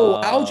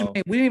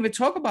Aljamain. We didn't even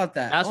talk about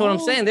that. That's what I'm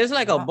saying. There's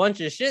like a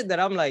bunch of shit that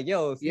I'm like,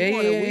 yo, if you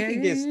want to, we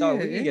can get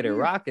started. We can get it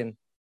rocking.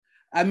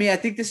 I mean, I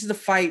think this is the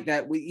fight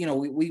that we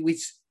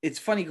it's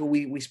funny because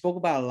we spoke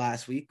about it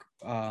last week.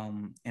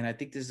 And I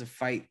think this is a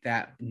fight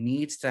that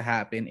needs to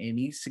happen. It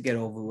needs to get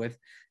over with.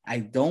 I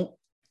don't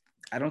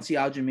see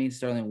Aljamain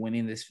Sterling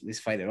winning this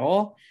fight at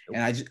all.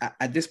 And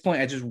at this point,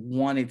 I just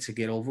want it to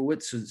get over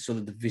with so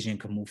the division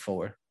can move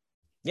forward.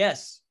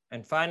 Yes.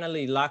 And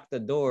finally lock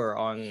the door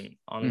on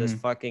this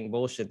fucking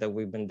bullshit that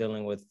we've been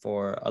dealing with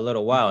for a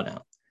little while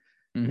now.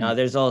 Now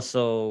there's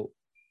also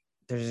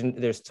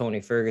there's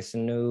Tony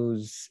Ferguson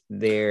news.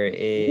 There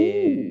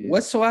is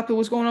what's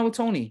going on with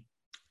Tony?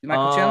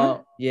 Michael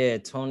Chandler? Yeah,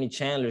 Tony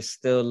Chandler's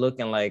still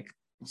looking like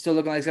it's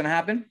gonna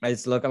happen.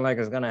 It's looking like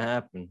it's gonna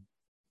happen.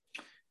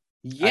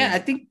 Yeah, I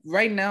think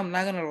right now, I'm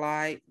not gonna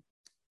lie.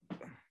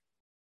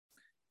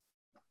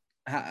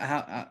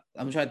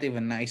 I'm trying to think of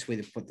a nice way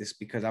to put this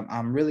because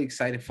I'm really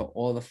excited for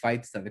all the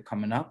fights that are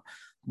coming up.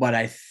 But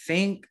I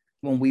think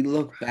when we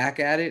look back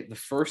at it, the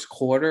first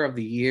quarter of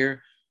the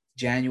year,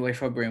 January,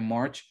 February,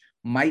 March,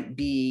 might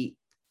be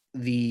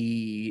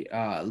the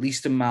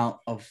least amount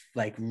of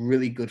like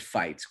really good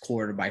fights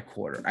quarter by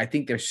quarter. I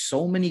think there's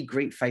so many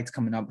great fights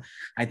coming up.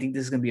 I think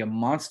this is gonna be a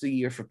monster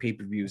year for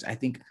pay-per-views. I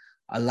think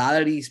a lot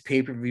of these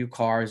pay-per-view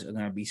cards are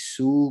gonna be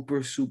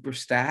super, super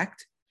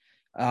stacked.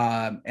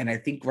 And I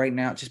think right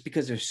now, just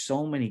because there's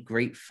so many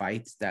great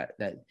fights that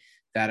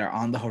are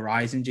on the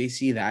horizon,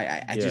 JC,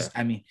 that I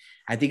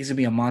think it's gonna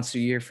be a monster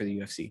year for the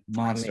UFC.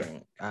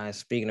 Monster.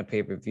 Speaking of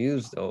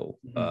pay-per-views, though,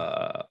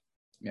 I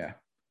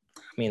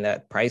mean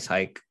that price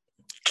hike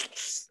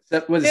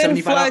was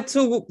didn't fly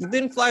too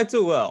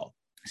well.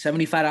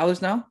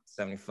 $75 now.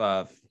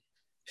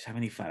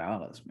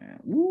 $75, man.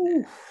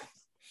 Woo.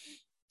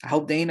 I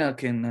hope Dana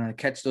can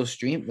catch those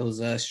streamers,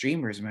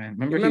 man.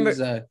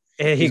 Remember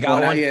he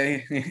got one. Yeah.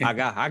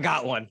 I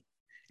got one.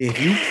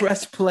 If you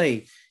press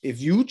play, if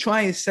you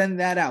try and send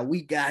that out,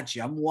 we got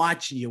you. I'm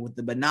watching you with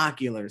the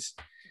binoculars.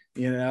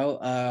 It's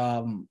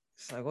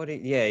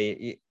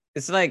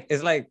like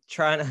it's like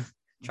trying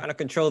to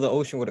control the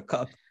ocean with a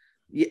cup.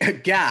 Yeah,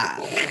 God.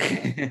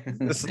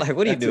 It's like,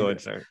 what are you doing,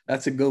 sir?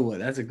 That's a good one.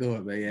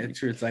 Man. Yeah,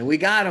 true. It's like we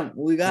got him.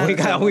 We got him.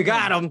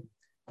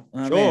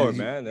 Sure,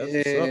 man. That's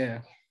what's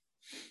up.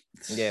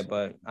 Yeah,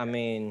 but I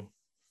mean,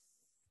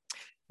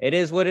 it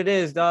is what it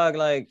is, dog.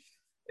 Like,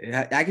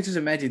 I could just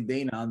imagine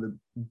Dana on the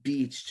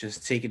beach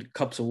just taking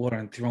cups of water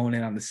and throwing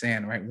it on the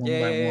sand, right? One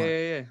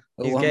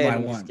by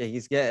one. Yeah.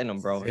 He's getting them,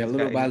 bro. Yeah,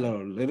 little by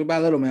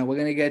little, man. We're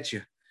gonna get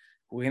you.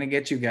 We're gonna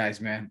get you guys,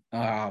 man.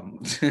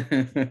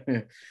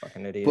 Fucking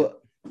idiot.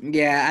 But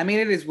yeah, I mean,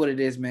 it is what it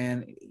is,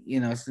 man. You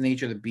know, it's the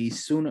nature of the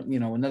beast. Soon,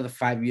 another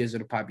 5 years,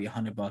 it'll probably be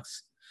 $100.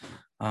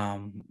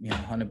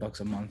 $100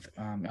 a month.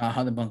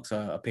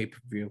 $100 a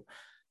pay-per-view.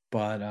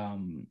 But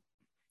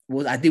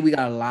well, I think we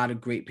got a lot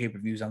of great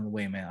pay-per-views on the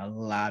way, man. A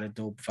lot of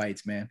dope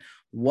fights, man.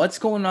 What's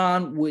going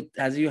on with?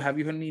 Have you heard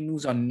any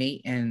news on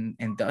Nate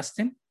and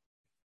Dustin?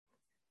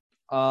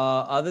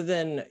 Other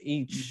than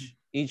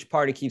each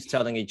party keeps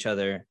telling each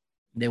other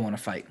they want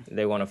to fight.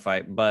 They want to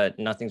fight, but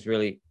nothing's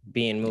really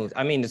being moved.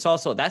 I mean, it's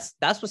also that's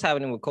what's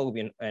happening with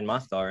Kobe and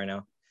Masvidal right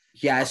now.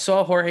 Yeah, I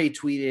saw Jorge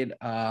tweeted,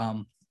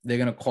 they're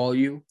gonna call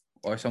you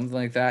or something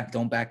like that.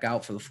 Don't back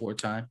out for the fourth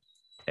time.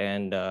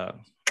 And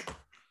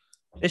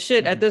this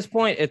shit at this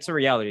point, it's a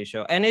reality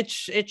show, and it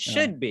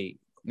should be.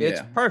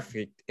 It's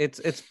perfect.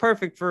 It's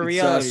perfect for a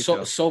reality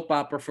show. Soap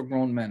opera for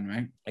grown men,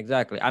 right?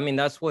 Exactly. I mean,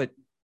 that's what.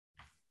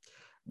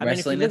 I mean,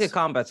 if you look at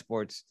combat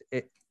sports,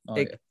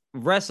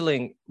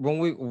 wrestling when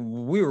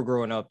we were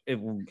growing up, it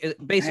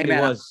basically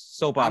was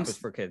soap operas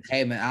for kids.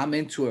 Hey man, I'm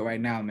into it right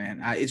now, man.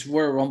 It's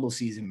Royal Rumble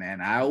season, man.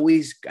 I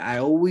always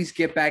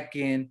get back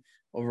in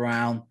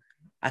around.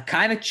 I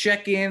kind of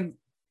check in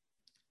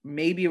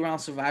maybe around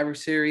Survivor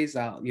Series.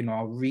 I'll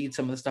read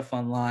some of the stuff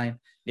online.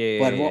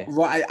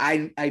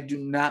 I do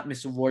not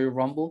miss a Royal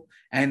Rumble,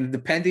 and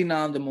depending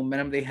on the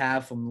momentum they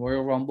have from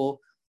Royal Rumble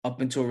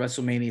up until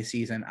WrestleMania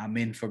season, I'm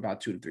in for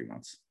about 2 to 3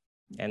 months.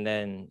 And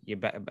then you're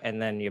back.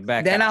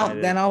 Then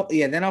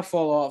I'll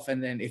fall off.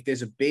 And then if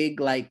there's a big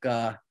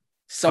SummerSlam,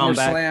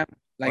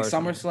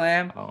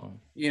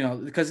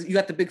 because you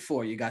got the big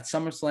four. You got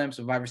SummerSlam,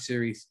 Survivor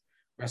Series,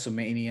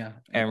 WrestleMania,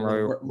 and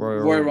Royal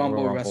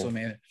Rumble,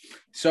 WrestleMania.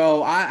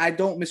 So I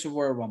don't miss a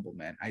Royal Rumble,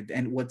 man.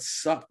 What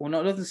suck? Well, no,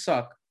 it doesn't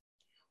suck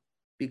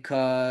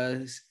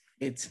because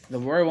it's the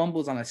Royal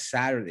Rumble's on a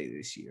Saturday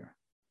this year.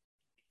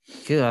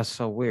 Yeah, that's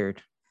so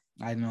weird.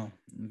 I know,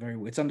 very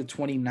weird. It's on the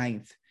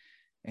 29th.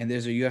 And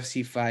there's a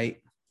UFC fight.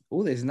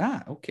 Oh, there's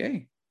not.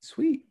 Okay,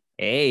 sweet.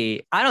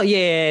 Hey, I don't.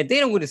 Yeah, they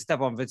don't want to step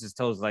on Vince's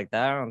toes like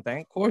that. I don't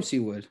think. Of course he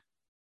would.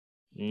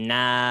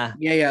 Nah.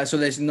 Yeah. So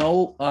there's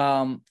no.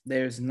 What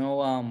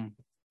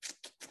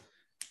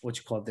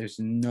you call it? There's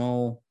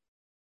no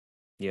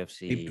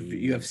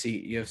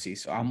UFC.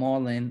 So I'm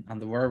all in on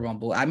the Royal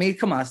Rumble. I mean,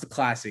 come on, it's the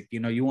classic.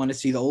 You want to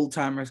see the old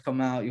timers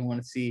come out. You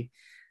want to see.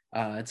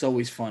 It's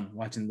always fun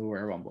watching the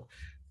Royal Rumble,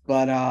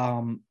 but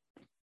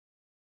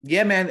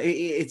yeah, man,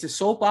 it's a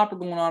soap opera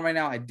going on right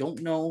now. I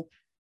don't know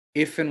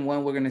if and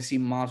when we're going to see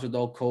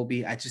Masvidal,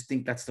 Kobe. I just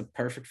think that's the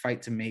perfect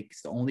fight to make.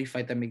 It's the only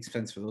fight that makes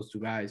sense for those two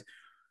guys.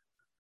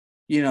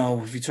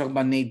 If you talk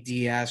about Nate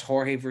Diaz,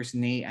 Jorge versus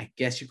Nate, I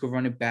guess you could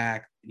run it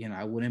back.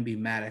 I wouldn't be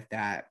mad at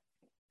that.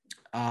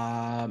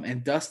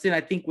 And Dustin,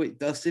 I think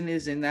Dustin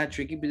is in that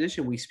tricky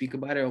position. We speak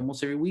about it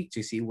almost every week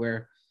to see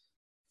what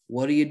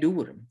do you do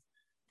with him?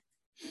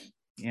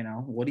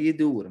 What do you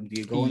do with him? Do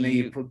you go in there,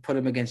 you put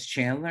him against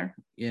Chandler,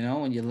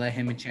 and you let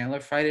him and Chandler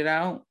fight it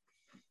out?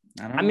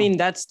 I mean,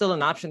 that's still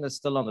an option that's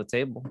still on the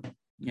table.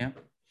 Yeah.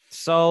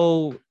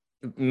 So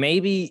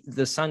maybe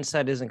the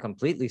sunset isn't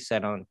completely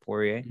set on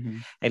Poirier,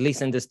 at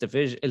least in this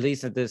division,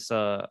 this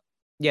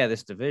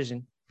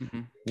division,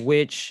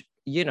 which,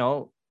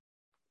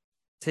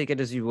 take it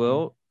as you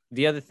will.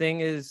 The other thing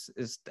is,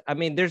 I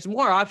mean, there's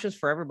more options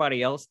for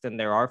everybody else than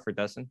there are for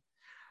Dustin.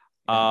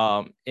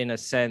 In a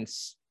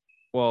sense,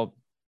 well,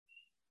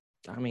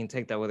 I mean,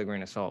 take that with a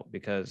grain of salt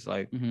because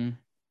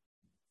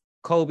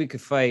Kobe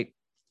could fight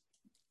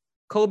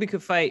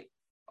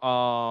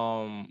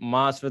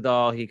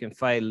Masvidal, he can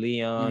fight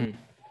Leon.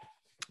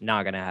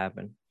 Not gonna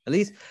happen. At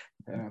least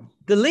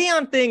the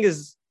Leon thing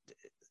is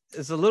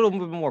a little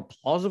bit more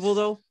plausible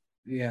though.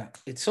 Yeah,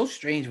 it's so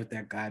strange with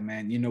that guy,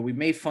 man. We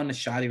made fun of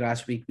Shotty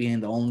last week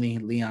being the only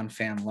Leon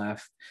fan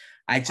left.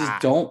 I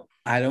just don't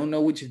know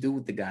what you do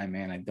with the guy,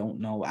 man. I don't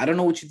know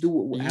what you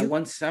do at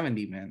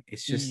 170, man.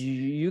 It's just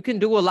you can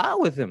do a lot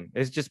with him.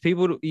 It's just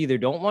people either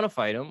don't want to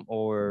fight him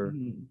or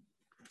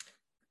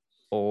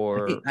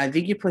I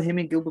think you put him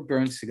and Gilbert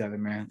Burns together,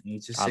 man. You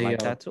just say, I like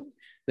that too.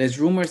 There's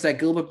rumors that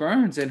Gilbert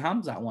Burns and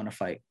Hamzat want to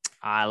fight.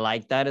 I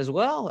like that as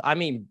well. I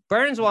mean,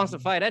 Burns wants to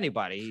fight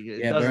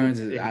anybody. Burns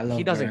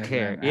he doesn't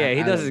care. Man.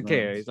 He doesn't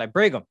care. He's like,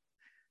 break him.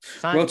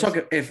 Real talk.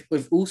 If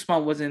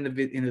Usman wasn't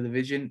in the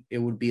division, it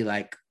would be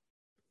like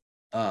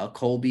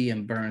Colby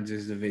and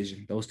Burns'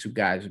 division. Those two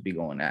guys would be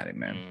going at it,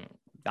 man.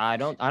 I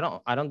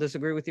don't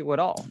disagree with you at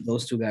all.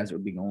 Those two guys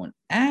would be going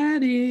at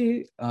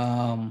it.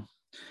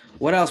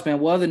 What else, man?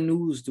 What other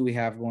news do we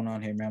have going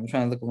on here, man? I'm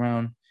trying to look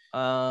around.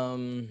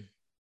 I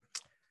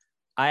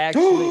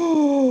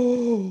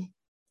actually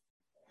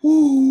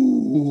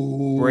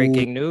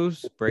breaking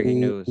news.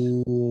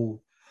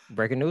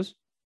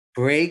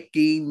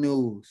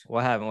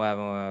 What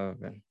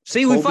happened?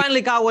 See, Kobe, we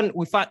finally got one.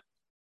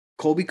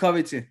 Colby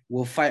Covington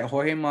will fight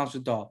Jorge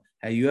Masvidal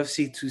at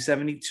UFC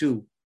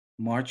 272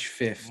 March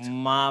 5th.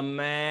 My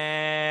man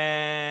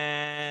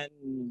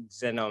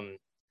Zenom.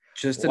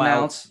 Just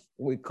announced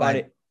we caught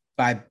it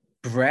by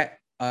Brett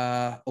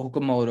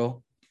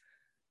Okamoto.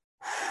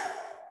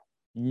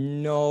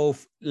 No,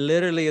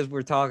 literally as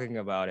we're talking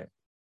about it.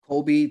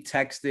 Kobe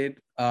texted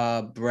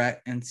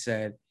Brett and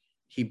said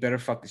he better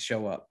fuck the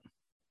show up.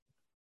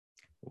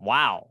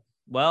 Wow.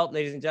 Well,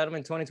 ladies and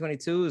gentlemen,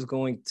 2022 is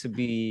going to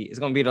be a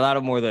lot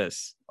of more of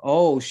this.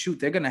 Oh shoot,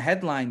 they're gonna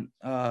headline.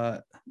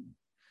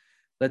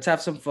 Let's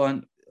have some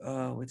fun.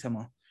 Wait, time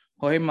on.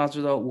 Jorge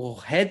Masvidal will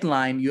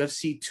headline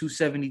UFC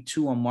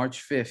 272 on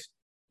March 5th.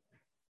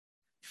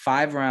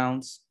 5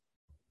 rounds.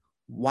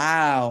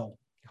 Wow.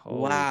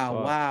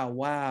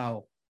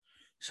 Wow.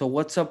 So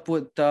what's up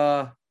with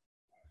so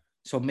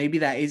maybe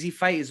that Izzy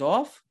fight is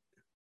off?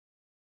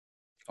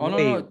 Oh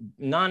no.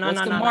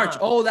 March.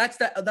 Oh, that's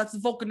the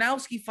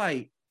Volkanovski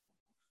fight.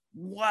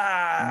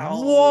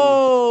 Wow.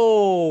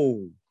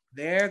 Whoa.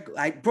 There,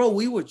 bro,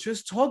 we were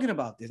just talking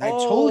about this. I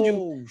told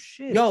you,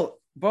 shit. Yo,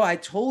 bro, I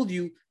told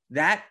you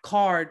that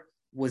card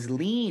was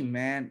lean,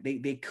 man.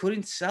 They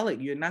couldn't sell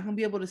it. You're not gonna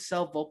be able to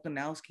sell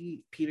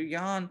Volkanovski, Peter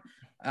Yan,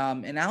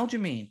 and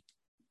Aljamain.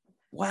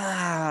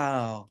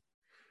 Wow,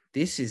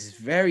 this is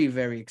very,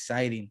 very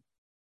exciting.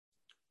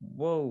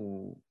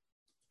 Whoa,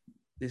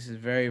 this is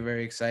very,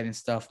 very exciting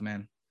stuff,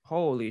 man.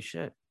 Holy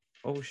shit!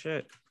 Oh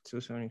shit!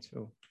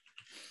 272.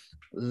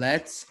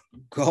 Let's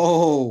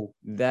go.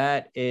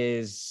 That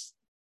is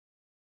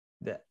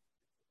that.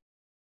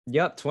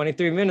 Yep,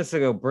 23 minutes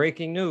ago.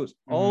 Breaking news.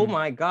 Mm-hmm. Oh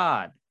my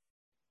god.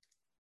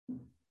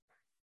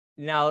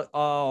 Now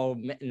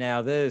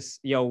this,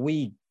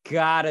 we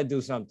gotta do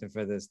something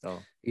for this though.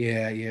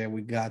 Yeah,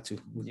 we got to.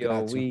 We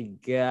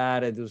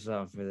gotta do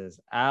something for this.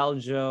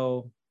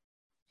 Aljo.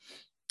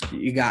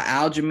 You got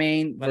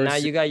Aljamain. But now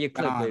you got your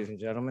clip, ladies and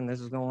gentlemen.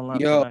 This is going on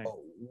tonight.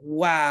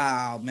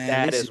 Wow, man.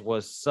 That is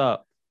what's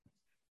up.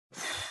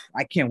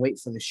 I can't wait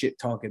for the shit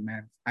talking,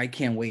 man. I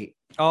can't wait.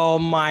 Oh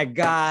my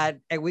god.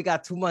 And we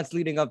got 2 months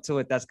leading up to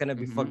it. That's gonna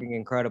be fucking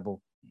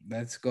incredible.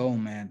 Let's go,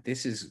 man.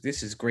 This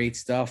is great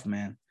stuff,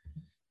 man.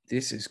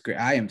 This is great.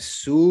 I am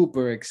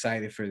super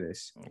excited for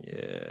this.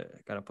 Yeah,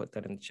 gotta put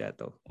that in the chat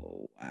though.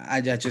 Oh,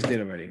 I just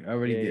did already. I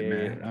did,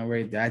 man.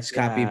 I just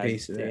copy and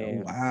pasted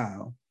it.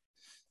 Wow.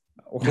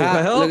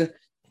 Well,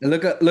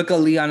 look at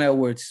Leon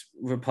Edwards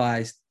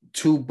replies,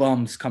 2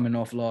 bums coming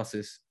off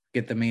losses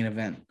get the main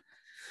event.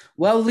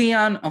 Well,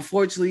 Leon,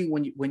 unfortunately,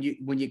 when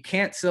you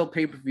can't sell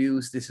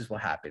pay-per-views, this is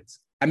what happens.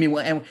 I mean,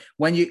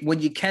 when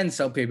you can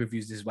sell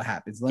pay-per-views, this is what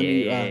happens. Let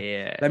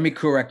me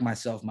correct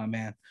myself, my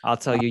man. I'll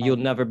tell you, you'll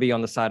never be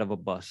on the side of a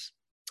bus.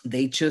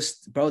 They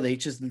just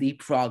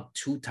leapfrogged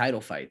 2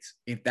 title fights.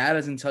 If that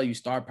doesn't tell you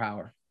star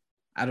power,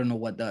 I don't know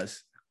what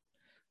does.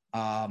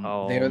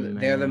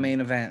 They're the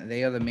main event.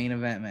 They are the main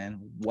event,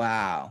 man.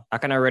 Wow. I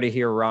can already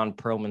hear Ron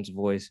Perlman's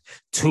voice.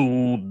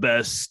 2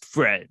 best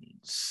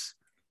friends.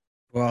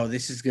 Bro,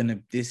 this is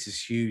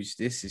huge.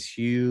 This is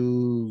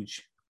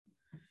huge.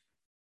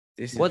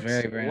 This is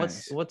very, very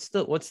nice. What's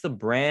the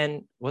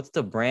brand? What's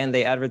the brand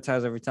they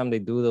advertise every time they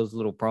do those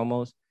little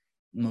promos?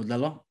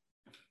 Modelo?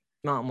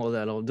 Not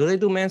Modelo. Do they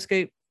do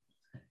Manscaped?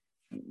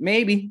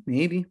 Maybe.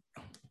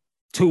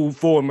 2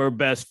 former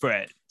best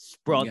friends.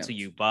 Brought to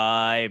you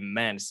by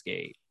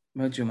Manscaped.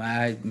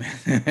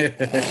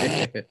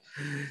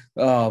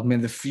 Oh man,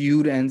 the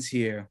feud ends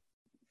here.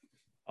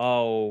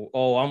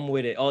 Oh, I'm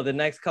with it. Oh, the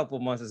next couple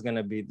months is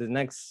gonna be the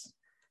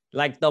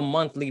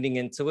month leading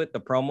into it. The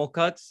promo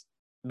cuts,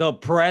 the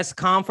press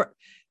conference,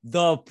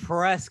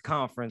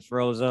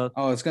 Rosa.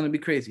 Oh, it's gonna be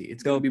crazy.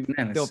 It's gonna be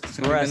bananas.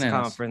 The press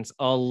conference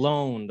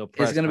alone.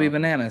 It's gonna be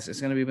bananas. It's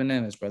gonna be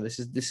bananas, bro. This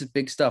is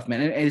big stuff, man.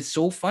 And it's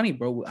so funny,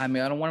 bro. I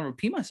mean, I don't want to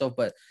repeat myself,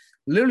 but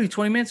literally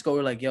 20 minutes ago,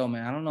 we're like, yo,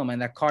 man, I don't know, man.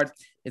 That card,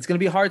 it's gonna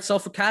be a hard sell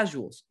for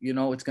casuals.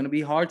 It's gonna be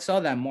hard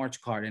sell that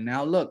March card. And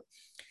now look,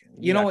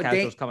 you know what?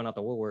 Casuals coming out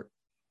the woodwork.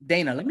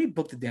 Dana, let me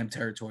book the damn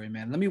territory,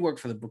 man. Let me work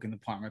for the booking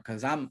department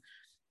because I'm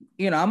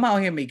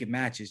out here making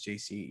matches,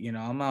 JC.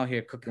 I'm out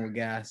here cooking with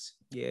gas.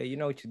 Yeah, you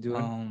know what you're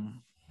doing.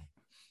 I'm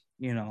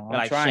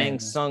like trying. Shang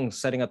Tsung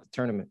setting up the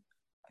tournament.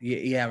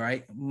 Yeah,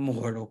 right.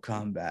 Mortal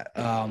Kombat.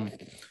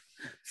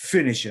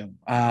 Finish him.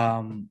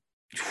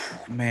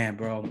 Man,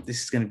 bro,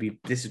 this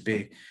is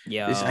big.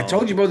 Yeah, I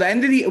told you, bro. The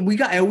end of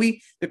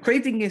the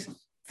crazy thing is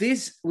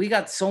this. We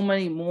got so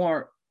many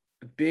more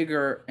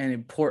bigger and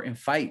important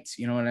fights.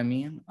 You know what I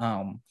mean?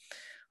 I'm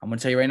gonna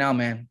tell you right now,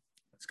 man.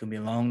 It's gonna be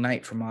a long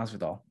night for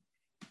Masvidal.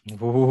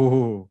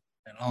 Ooh.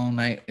 A long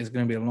night. It's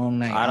gonna be a long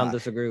night. I don't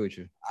disagree with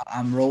you.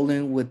 I'm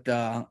rolling with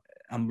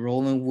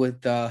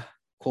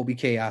Colby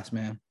Chaos,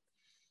 man.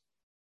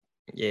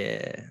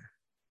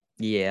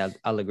 Yeah,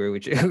 I'll agree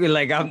with you.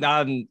 Like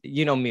I'm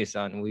you know me,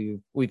 son.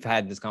 We've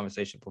had this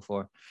conversation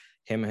before.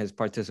 Him and his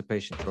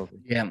participation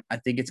trophy. Yeah, I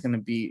think this is gonna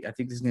be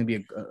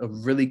a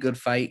really good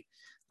fight.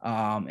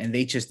 And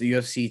the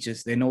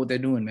UFC they know what they're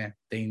doing, man.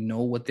 They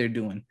know what they're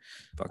doing.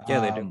 Fuck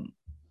yeah, they do.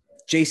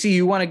 JC,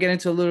 you want to get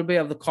into a little bit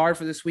of the card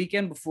for this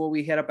weekend before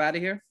we head up out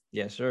of here?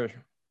 Yes, sir.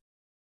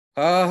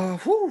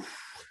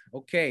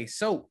 Okay,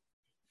 so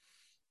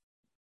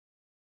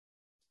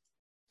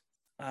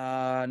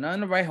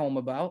Nothing to write home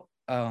about.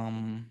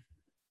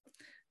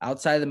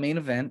 Outside the main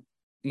event,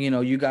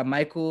 you got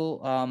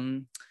Michael.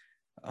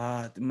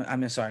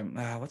 Sorry.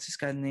 What's this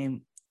guy's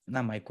name?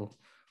 Not Michael.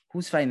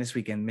 Who's fighting this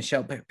weekend?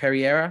 Michel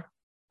Pereira.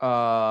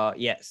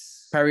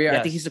 Yes. Pereira. Yes.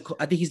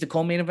 I think he's the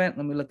co-main event.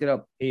 Let me look it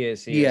up. He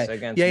is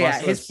against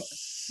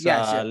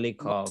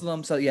Likov.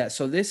 Muslim. So yeah.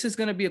 So this is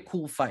gonna be a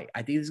cool fight.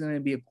 I think it's gonna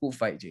be a cool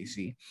fight,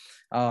 JC.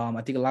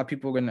 I think a lot of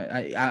people are gonna.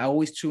 I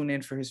always tune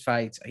in for his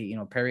fights.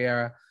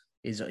 Pereira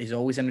is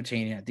always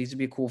entertaining. I think it's gonna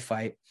be a cool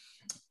fight.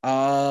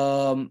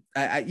 Brandon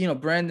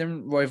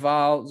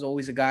Royval is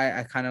always a guy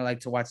I kind of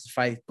like to watch the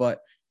fight, but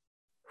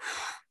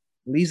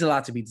leaves a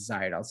lot to be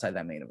desired outside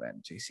that main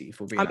event, JC. If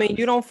we're being honest.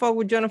 You don't fuck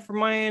with Jennifer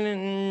Mayan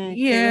and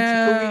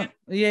yeah,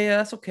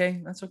 that's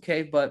okay. That's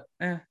okay. But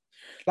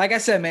like I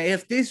said, man,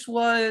 if this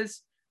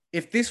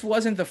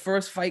wasn't the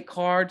first fight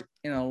card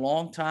in a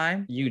long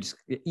time, you'd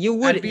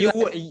watch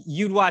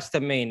the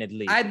main at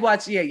least. I'd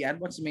watch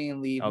the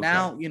main lead. Okay.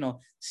 Now,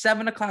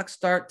 7:00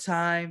 start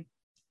time.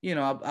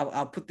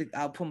 I'll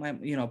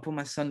put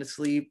my son to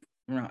sleep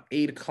around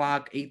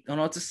 8:00.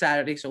 It's a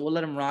Saturday, so we'll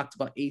let him rock to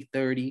about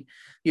 8:30.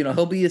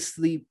 He'll be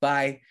asleep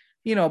by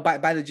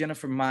the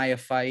Jennifer Maia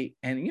fight,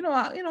 and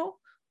I'll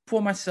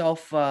pour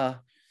myself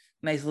a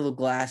nice little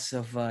glass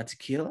of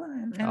tequila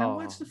and I'll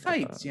watch the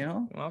fights.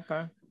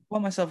 Okay.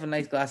 Pour myself a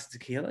nice glass of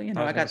tequila.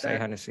 I got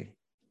that. Hennessy.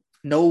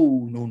 No.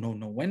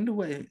 When do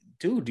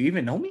you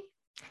even know me?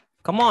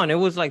 Come on, it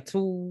was like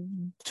two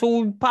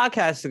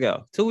podcasts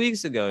ago, 2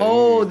 weeks ago.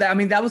 Oh, that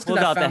was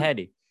because the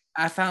Henny.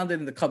 I found it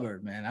in the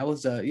cupboard, man. That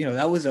was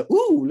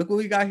ooh, look what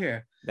we got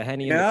here. The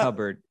Henny in the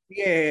cupboard.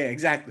 Yeah,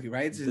 exactly,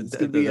 right? It's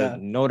gonna be a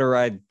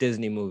notarized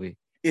Disney movie.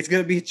 It's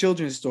gonna be a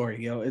children's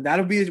story,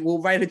 we'll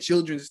write a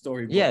children's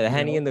story. Yeah, the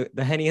Henny in the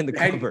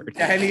cupboard.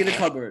 The Henny in the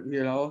cupboard,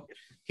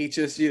 He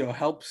just,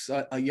 helps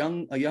a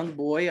young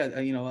boy,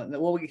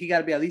 he got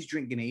to be at least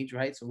drinking age,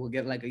 right? So we'll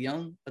get like a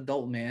young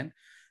adult man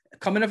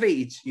coming of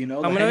age,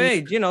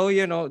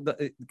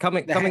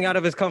 coming out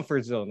of his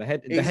comfort zone. The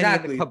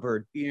Henny in the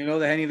cupboard.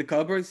 The Henny in the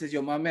cupboard says,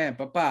 "Yo, my man,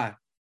 Papa,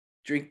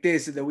 drink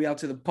this, and then we out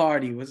to the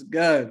party. What's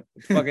good?"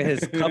 Fucking his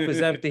cup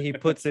is empty. He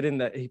puts it in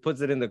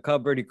the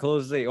cupboard. He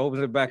closes it. He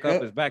opens it back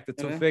up. It's back to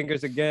two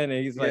fingers again,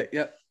 and he's like,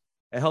 It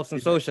helps him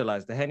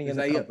socialize. The Henny in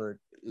the cupboard.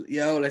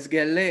 Yo, let's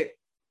get lit.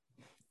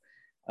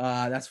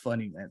 That's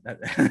funny, man.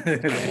 The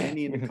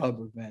Henny in the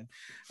cupboard, man.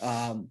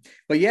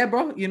 But yeah,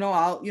 bro,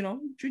 I'll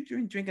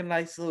drink a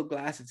nice little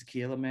glass of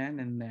tequila, man.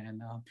 And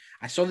then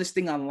I saw this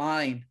thing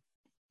online.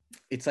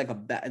 It's like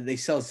they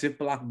sell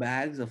Ziploc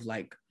bags of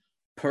like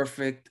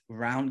perfect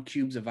round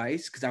cubes of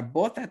ice. Because I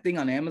bought that thing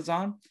on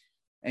Amazon,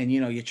 and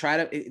you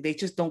try to, they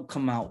just don't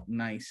come out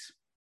nice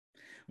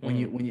when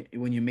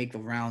you make the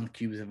round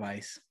cubes of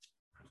ice.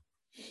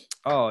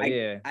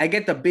 I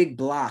get the big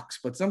blocks,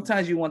 but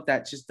sometimes you want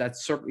that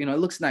circle. It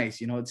looks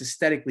nice. It's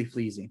aesthetically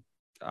pleasing.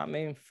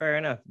 Fair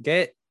enough.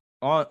 Get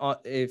on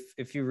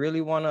if you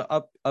really want to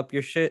up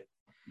your shit.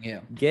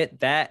 Yeah. Get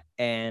that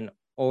and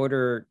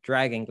order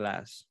Dragon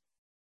Glass.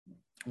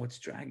 What's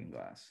Dragon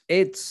Glass?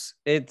 It's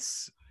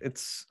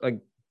like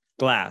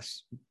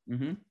glass,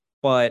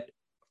 but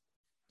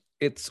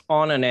it's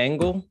on an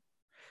angle.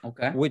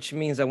 Okay. Which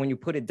means that when you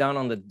put it down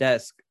on the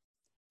desk,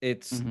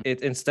 it's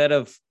instead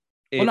of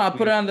I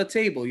put it on the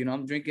table.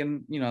 I'm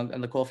drinking,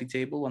 on the coffee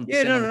table. On the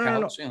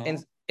couch, no.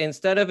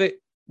 Instead of it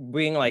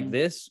being like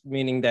this,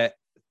 meaning that,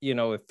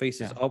 it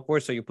faces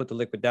upwards, so you put the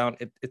liquid down,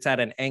 it's at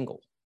an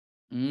angle.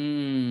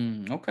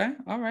 Okay.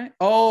 All right.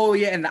 Oh,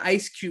 yeah. And the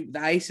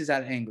ice is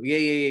at an angle.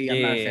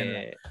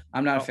 Yeah.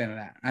 I'm not a fan of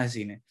that. I've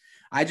seen it.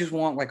 I just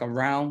want like a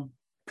round,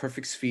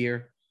 perfect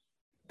sphere.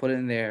 Put it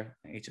in there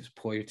and you just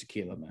pour your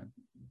tequila, man.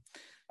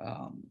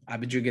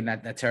 I've been drinking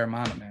that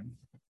Teremana, man.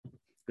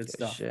 Good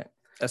stuff. Shit.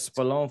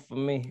 Espolon for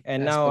me,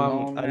 and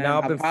now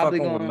I've been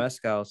fucking with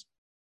mezcals.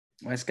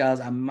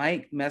 I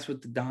might mess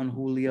with the Don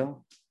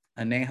Julio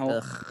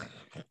Anejo.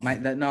 The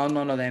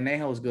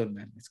Anejo is good,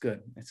 man. It's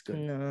good.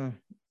 No,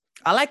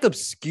 I like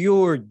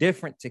obscure,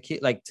 different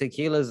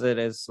tequilas that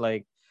is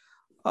like,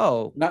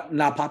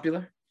 not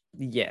popular.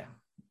 Yeah.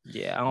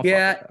 I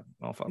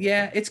don't fuck with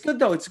that. It's good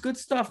though. It's good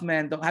stuff,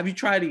 man. Have you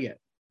tried it yet?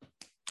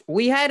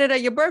 We had it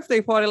at your birthday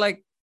party,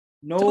 like.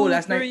 No,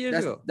 that's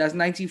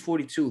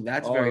 1942.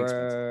 That's very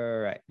expensive.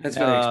 Right. That's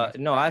very expensive.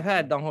 No, I've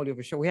had Don Julio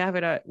for sure. We have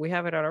it at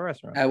a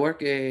restaurant. At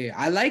work,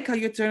 I like how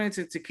you're turning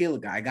to tequila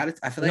guy. I got it.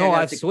 I feel like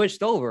I've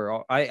switched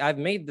over. I've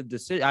made the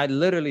decision. I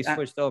literally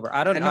switched over.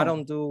 I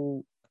don't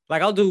do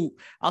like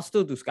I'll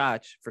still do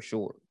scotch for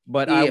sure.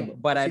 But I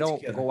don't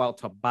tequila. Go out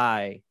to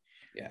buy.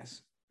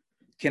 Yes.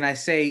 Can I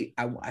say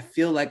I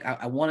feel like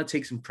I want to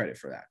take some credit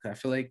for that? Because I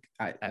feel like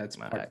that's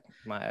my ex.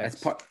 That's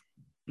part.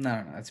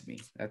 No, that's me.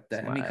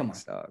 Come on,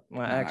 dog.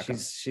 My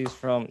ex, she's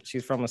from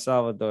El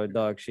Salvador,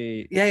 dog.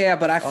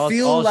 But I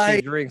feel like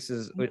she drinks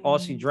is all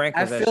she drank.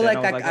 I feel like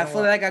I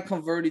feel like I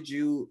converted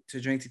you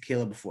to drink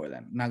tequila before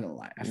then. I'm not gonna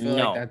lie. I feel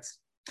like that's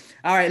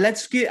all right.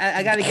 Let's get.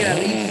 I gotta get at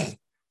least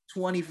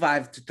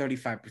 25 to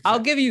 35%. I'll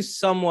give you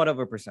somewhat of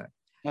a percent.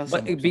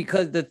 But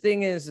because the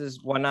thing is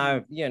when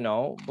I,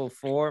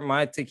 before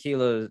my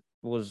tequila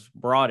was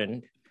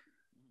broadened,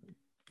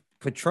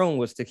 Patron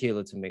was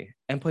tequila to me,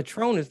 and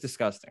Patron is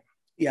disgusting.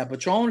 Yeah,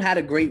 Patron had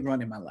a great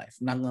run in my life.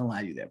 I'm not gonna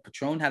lie to you there.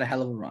 Patron had a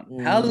hell of a run.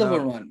 Hell of a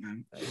run,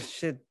 man.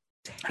 Shit.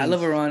 Hell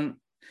of a run.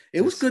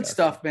 It was good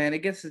stuff, man. It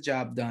gets the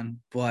job done.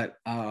 But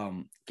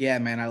yeah,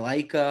 man, I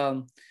like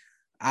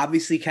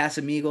obviously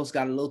Casamigos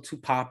got a little too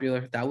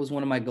popular. That was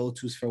one of my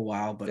go-tos for a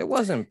while, but it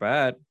wasn't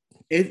bad.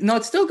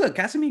 It's still good.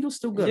 Casamigos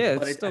still good. Yeah,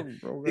 but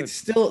it's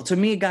still to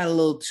me it got a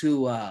little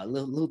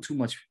too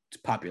much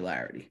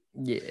popularity.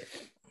 Yeah.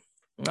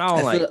 I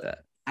don't like that.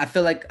 I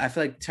feel like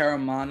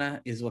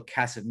Terramana is what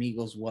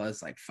Casamigos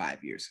was like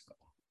 5 years ago.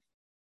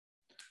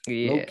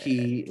 Yeah.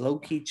 Low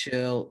key,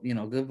 chill,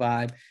 good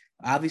vibe.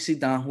 Obviously,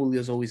 Don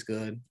Julio's always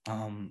good.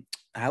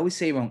 I always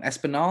say wrong.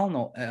 Espinal,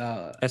 no.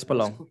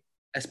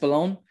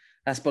 Espolón.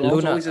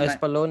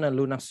 Espolón and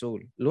Luna Azul.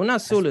 Luna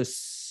Azul is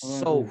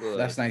so good.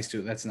 That's nice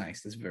too. That's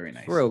nice. That's very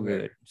nice. Real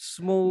good.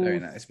 Smooth. Very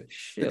nice.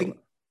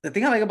 The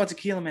thing I like about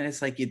tequila, man,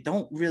 is like you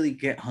don't really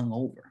get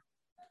hungover.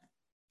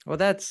 Well,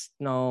 that's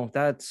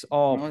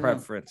all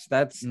preference.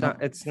 That's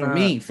not. It's for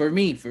not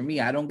for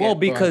me. I don't get. Well,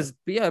 because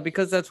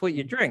that's what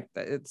you drink.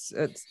 I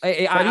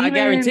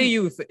guarantee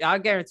you.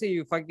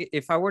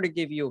 If I were to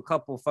give you a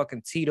couple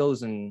fucking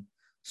Tito's and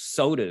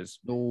sodas.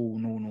 No.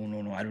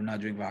 I do not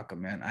drink vodka,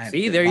 man.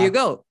 See, there you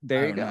go.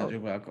 There you go. I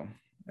drink vodka.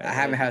 I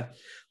haven't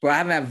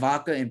had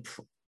vodka in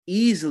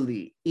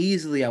easily.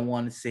 I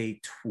want to say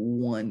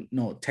 10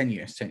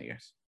 years.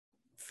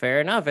 Fair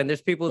enough. And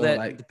there's people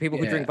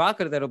who drink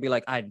vodka that'll be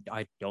like, I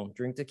don't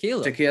drink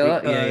tequila.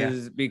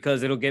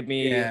 Because it'll give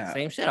me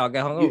same shit. I'll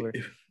get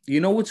hungover. You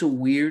know what's a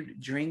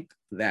weird drink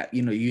that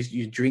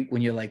you drink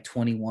when you're like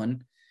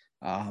 21,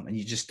 and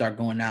you just start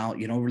going out.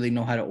 You don't really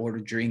know how to order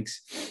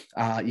drinks.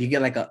 You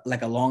get like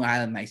a Long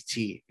Island iced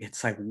tea.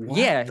 It's like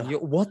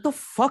what the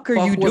fuck are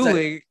you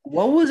doing?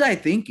 What was I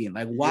thinking?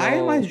 Like, why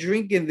am I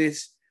drinking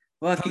this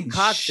fucking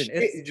concoction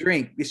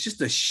drink? It's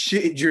just a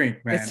shit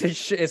drink, man. It's a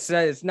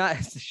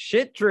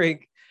shit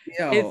drink.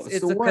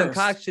 It's a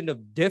concoction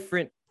of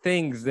different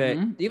things that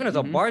even as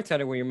a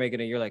bartender, when you're making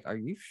it, you're like, are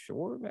you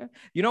sure, man?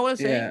 You know what I'm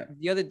saying?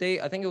 The other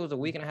day, I think it was a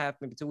week and a half,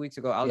 maybe 2 weeks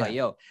ago, I was like,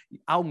 yo,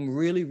 I'm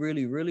really,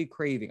 really, really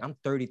craving. I'm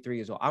 33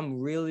 years old. I'm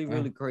really,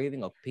 really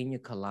craving a pina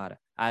colada.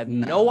 I have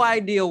no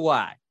idea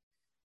why.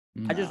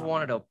 I just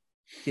wanted a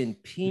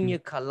pina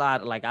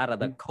colada, like out of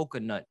the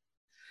coconut.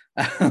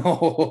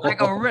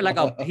 like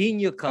a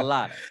pina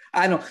colada.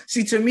 I know.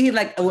 See, to me,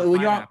 like when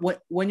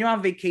you're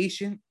on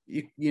vacation,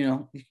 you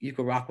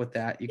can rock with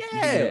that. You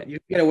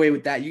get away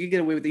with that. You can get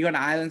away with it. You're on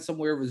an island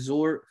somewhere,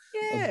 resort,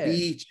 a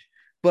beach,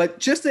 but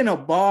just in a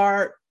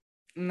bar.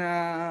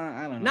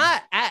 Nah, I don't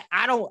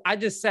know. I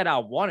just said I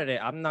wanted it.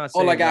 I'm not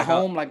saying like at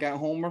home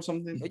or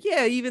something.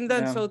 Yeah, even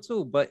then so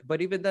too. But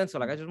even then, so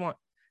like I just want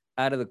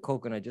out of the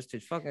coconut just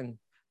to fucking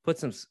put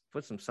some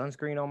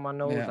sunscreen on my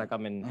nose, like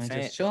I'm in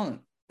just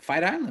chilling.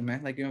 Fight Island,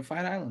 man. Like you're in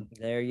Fight Island.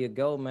 There you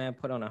go, man.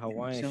 Put on a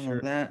Hawaiian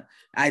shirt. That.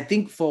 I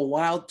think for a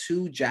while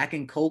too, Jack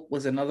and Coke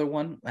was another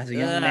one. As a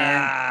young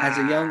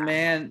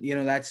man,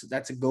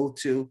 that's a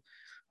go-to.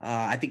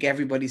 I think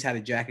everybody's had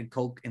a Jack and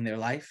Coke in their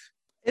life.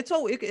 It's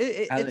always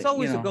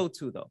a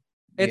go-to though.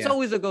 It's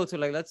always a go-to.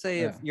 Like, let's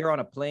say if you're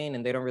on a plane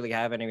and they don't really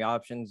have any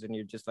options, and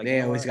you're just like,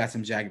 they always got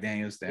some Jack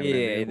Daniels there.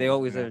 Yeah, they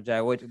always have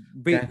Jack.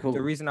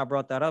 The reason I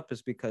brought that up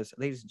is because,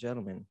 ladies and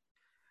gentlemen,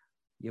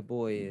 your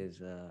boy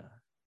is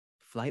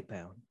flight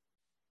bound.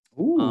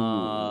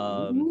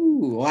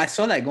 Ooh, I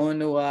saw that going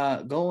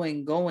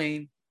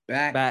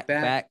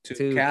back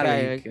to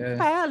Cali.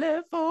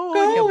 California.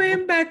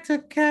 Going back to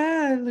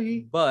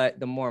Cali. But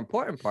the more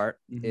important part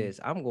is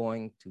I'm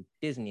going to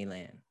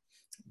Disneyland.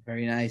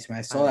 Very nice, man.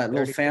 I saw that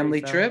little family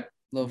trip.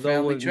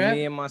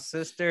 Me and my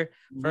sister.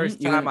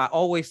 First time. I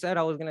always said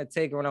I was gonna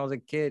take her when I was a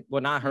kid.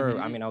 Well, not her.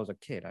 I mean, I was a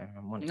kid. I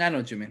know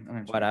what you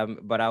mean.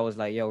 But I was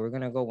like, yo, we're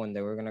gonna go one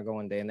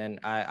day. And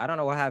then I don't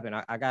know what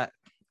happened. I got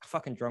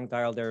fucking drunk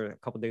dialed there a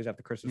couple days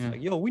after Christmas.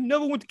 Like, yo, we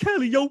never went to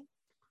Cali, yo.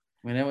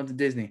 We never went to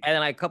Disney. And then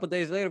like a couple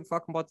days later,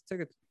 fucking bought the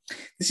tickets.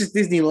 This is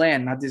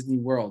Disneyland, not Disney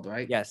World,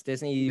 right? Yes,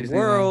 Disney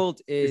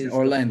World is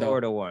Orlando, the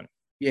Florida one.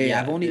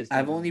 Yeah,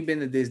 I've only been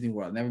to Disney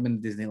World, never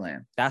been to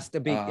Disneyland. That's the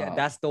big.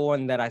 That's the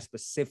one that I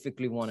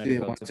specifically wanted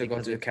to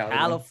go to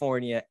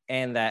California,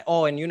 and that.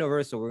 Oh, and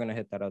Universal, we're gonna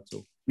hit that up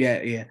too.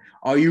 Yeah.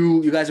 Are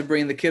you guys are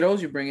bringing the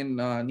kiddos? You're bringing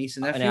niece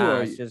and nephew,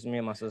 or it's just me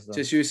and my sister?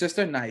 Just your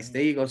sister. Nice.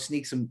 There you go.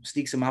 Sneak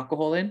some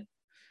alcohol in.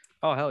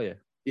 Oh hell yeah.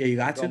 Yeah, you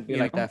got to be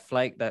like that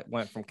flight that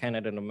went from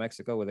Canada to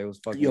Mexico where they was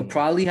fucking. You'll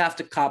probably have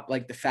to cop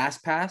like the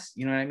fast pass.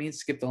 You know what I mean?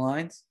 Skip the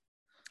lines.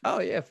 Oh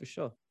yeah, for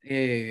sure.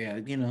 Yeah.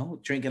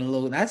 Drinking a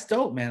little. That's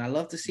dope, man. I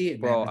love to see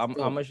it, bro. I'm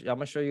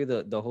gonna show you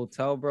the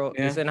hotel, bro.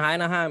 Yeah. It's in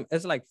Anaheim.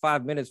 It's like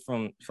 5 minutes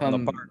from the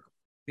park.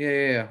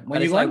 Yeah.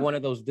 When it's like one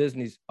of those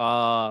Disney's.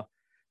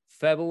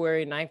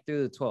 February 9th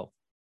through the 12th.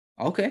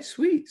 Okay,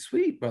 sweet,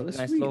 bro. That's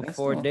nice sweet. little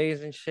 4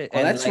 days and shit. Oh,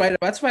 and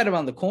that's right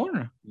around the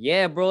corner.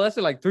 Yeah, bro. That's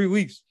in like 3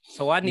 weeks.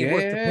 So I need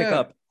work to pick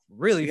up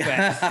really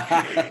fast.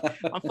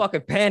 I'm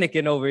fucking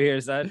panicking over here,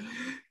 son.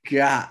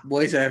 God,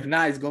 boys, if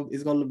not, it's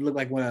gonna look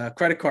like a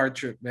credit card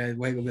trip, man.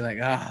 We're gonna be like,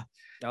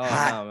 Oh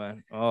no,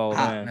 man. Oh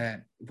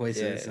man.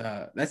 Voices.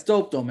 Yeah. That's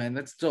dope though, man.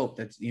 That's dope.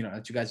 That's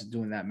that you guys are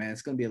doing that, man.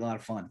 It's gonna be a lot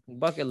of fun.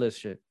 Bucket list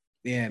shit.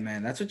 Yeah,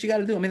 man. That's what you got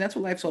to do. I mean, that's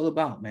what life's all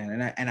about,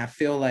 man. And I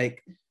feel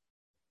like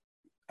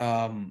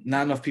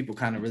not enough people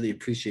kind of really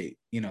appreciate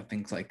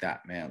things like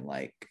that, man.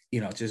 Like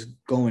just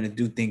going to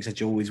do things that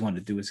you always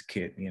wanted to do as a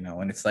kid,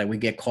 and it's like we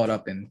get caught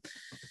up in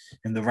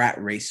the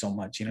rat race so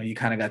much. You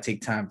kind of got to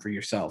take time for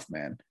yourself,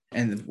 man.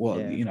 And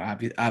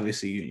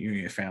obviously you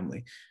and your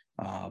family.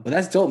 But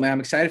that's dope, man.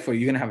 I'm excited for you.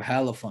 You're gonna have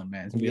hella fun,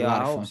 man. It's gonna be a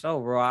lot of fun. I hope so,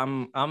 bro.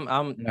 I'm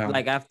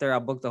like, after I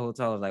booked the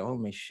hotel, I was like, oh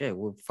man, shit,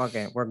 we're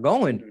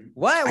going.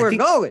 What? We're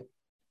going.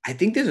 I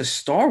think there's a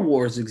Star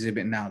Wars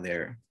exhibit now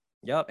there.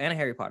 Yup, and a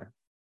Harry Potter.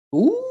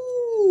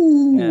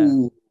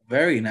 Ooh,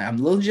 very nice. I'm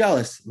a little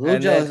jealous.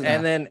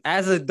 And then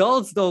as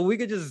adults, though, we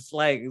could just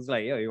it's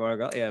like, yo, you want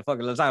to go? Yeah, fuck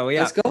it, let's go.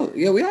 Let's go.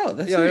 Yeah, we out.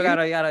 We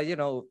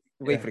gotta,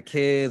 wait for the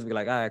kids. Be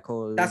like, all right,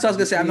 cool. That's what I was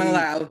gonna say. I'm not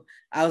gonna lie.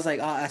 I was like,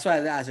 oh, that's why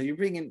I asked. So you're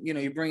bringing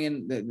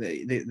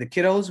the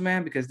kiddos,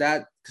 man, because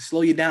that to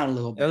slow you down a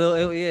little bit.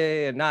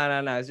 Yeah.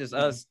 Nah. It's just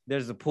us.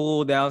 There's a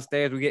pool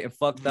downstairs. We're getting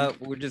fucked up.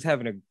 We're just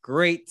having a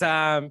great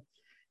time.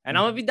 And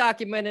I'm gonna be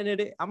documenting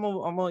it. I'm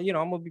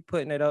gonna be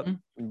putting it up.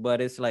 But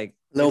it's like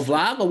little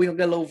vlog. Or we gonna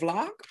get a little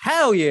vlog?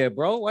 Hell yeah,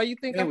 bro. Why you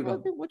think?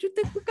 What you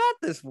think we got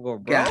this for,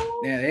 bro?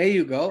 Yeah, there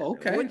you go.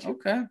 Okay.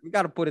 We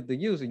gotta put it to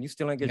use, and you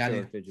still ain't get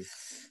your pictures.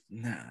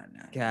 Nah.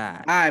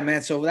 God. All right,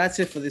 man. So that's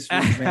it for this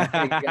week, man.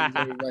 Thank you guys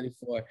everybody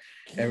for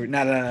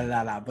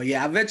nah. But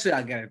yeah, eventually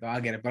I'll get it, though.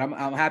 I'll get it. But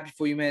I'm happy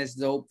for you, man. It's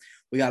dope.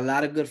 We got a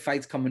lot of good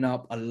fights coming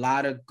up, a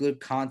lot of good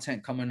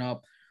content coming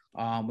up.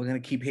 We're gonna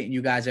keep hitting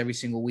you guys every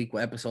single week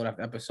with episode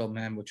after episode,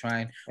 man. We're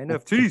trying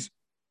NFTs.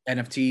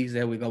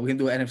 There we go. We can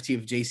do an NFT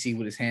of JC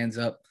with his hands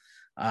up.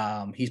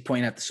 He's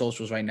pointing at the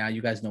socials right now.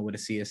 You guys know where to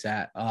see us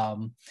at.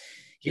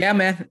 Yeah,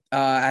 man.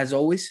 As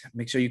always,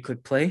 make sure you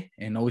click play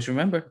and always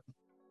remember,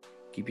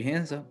 keep your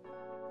hands up.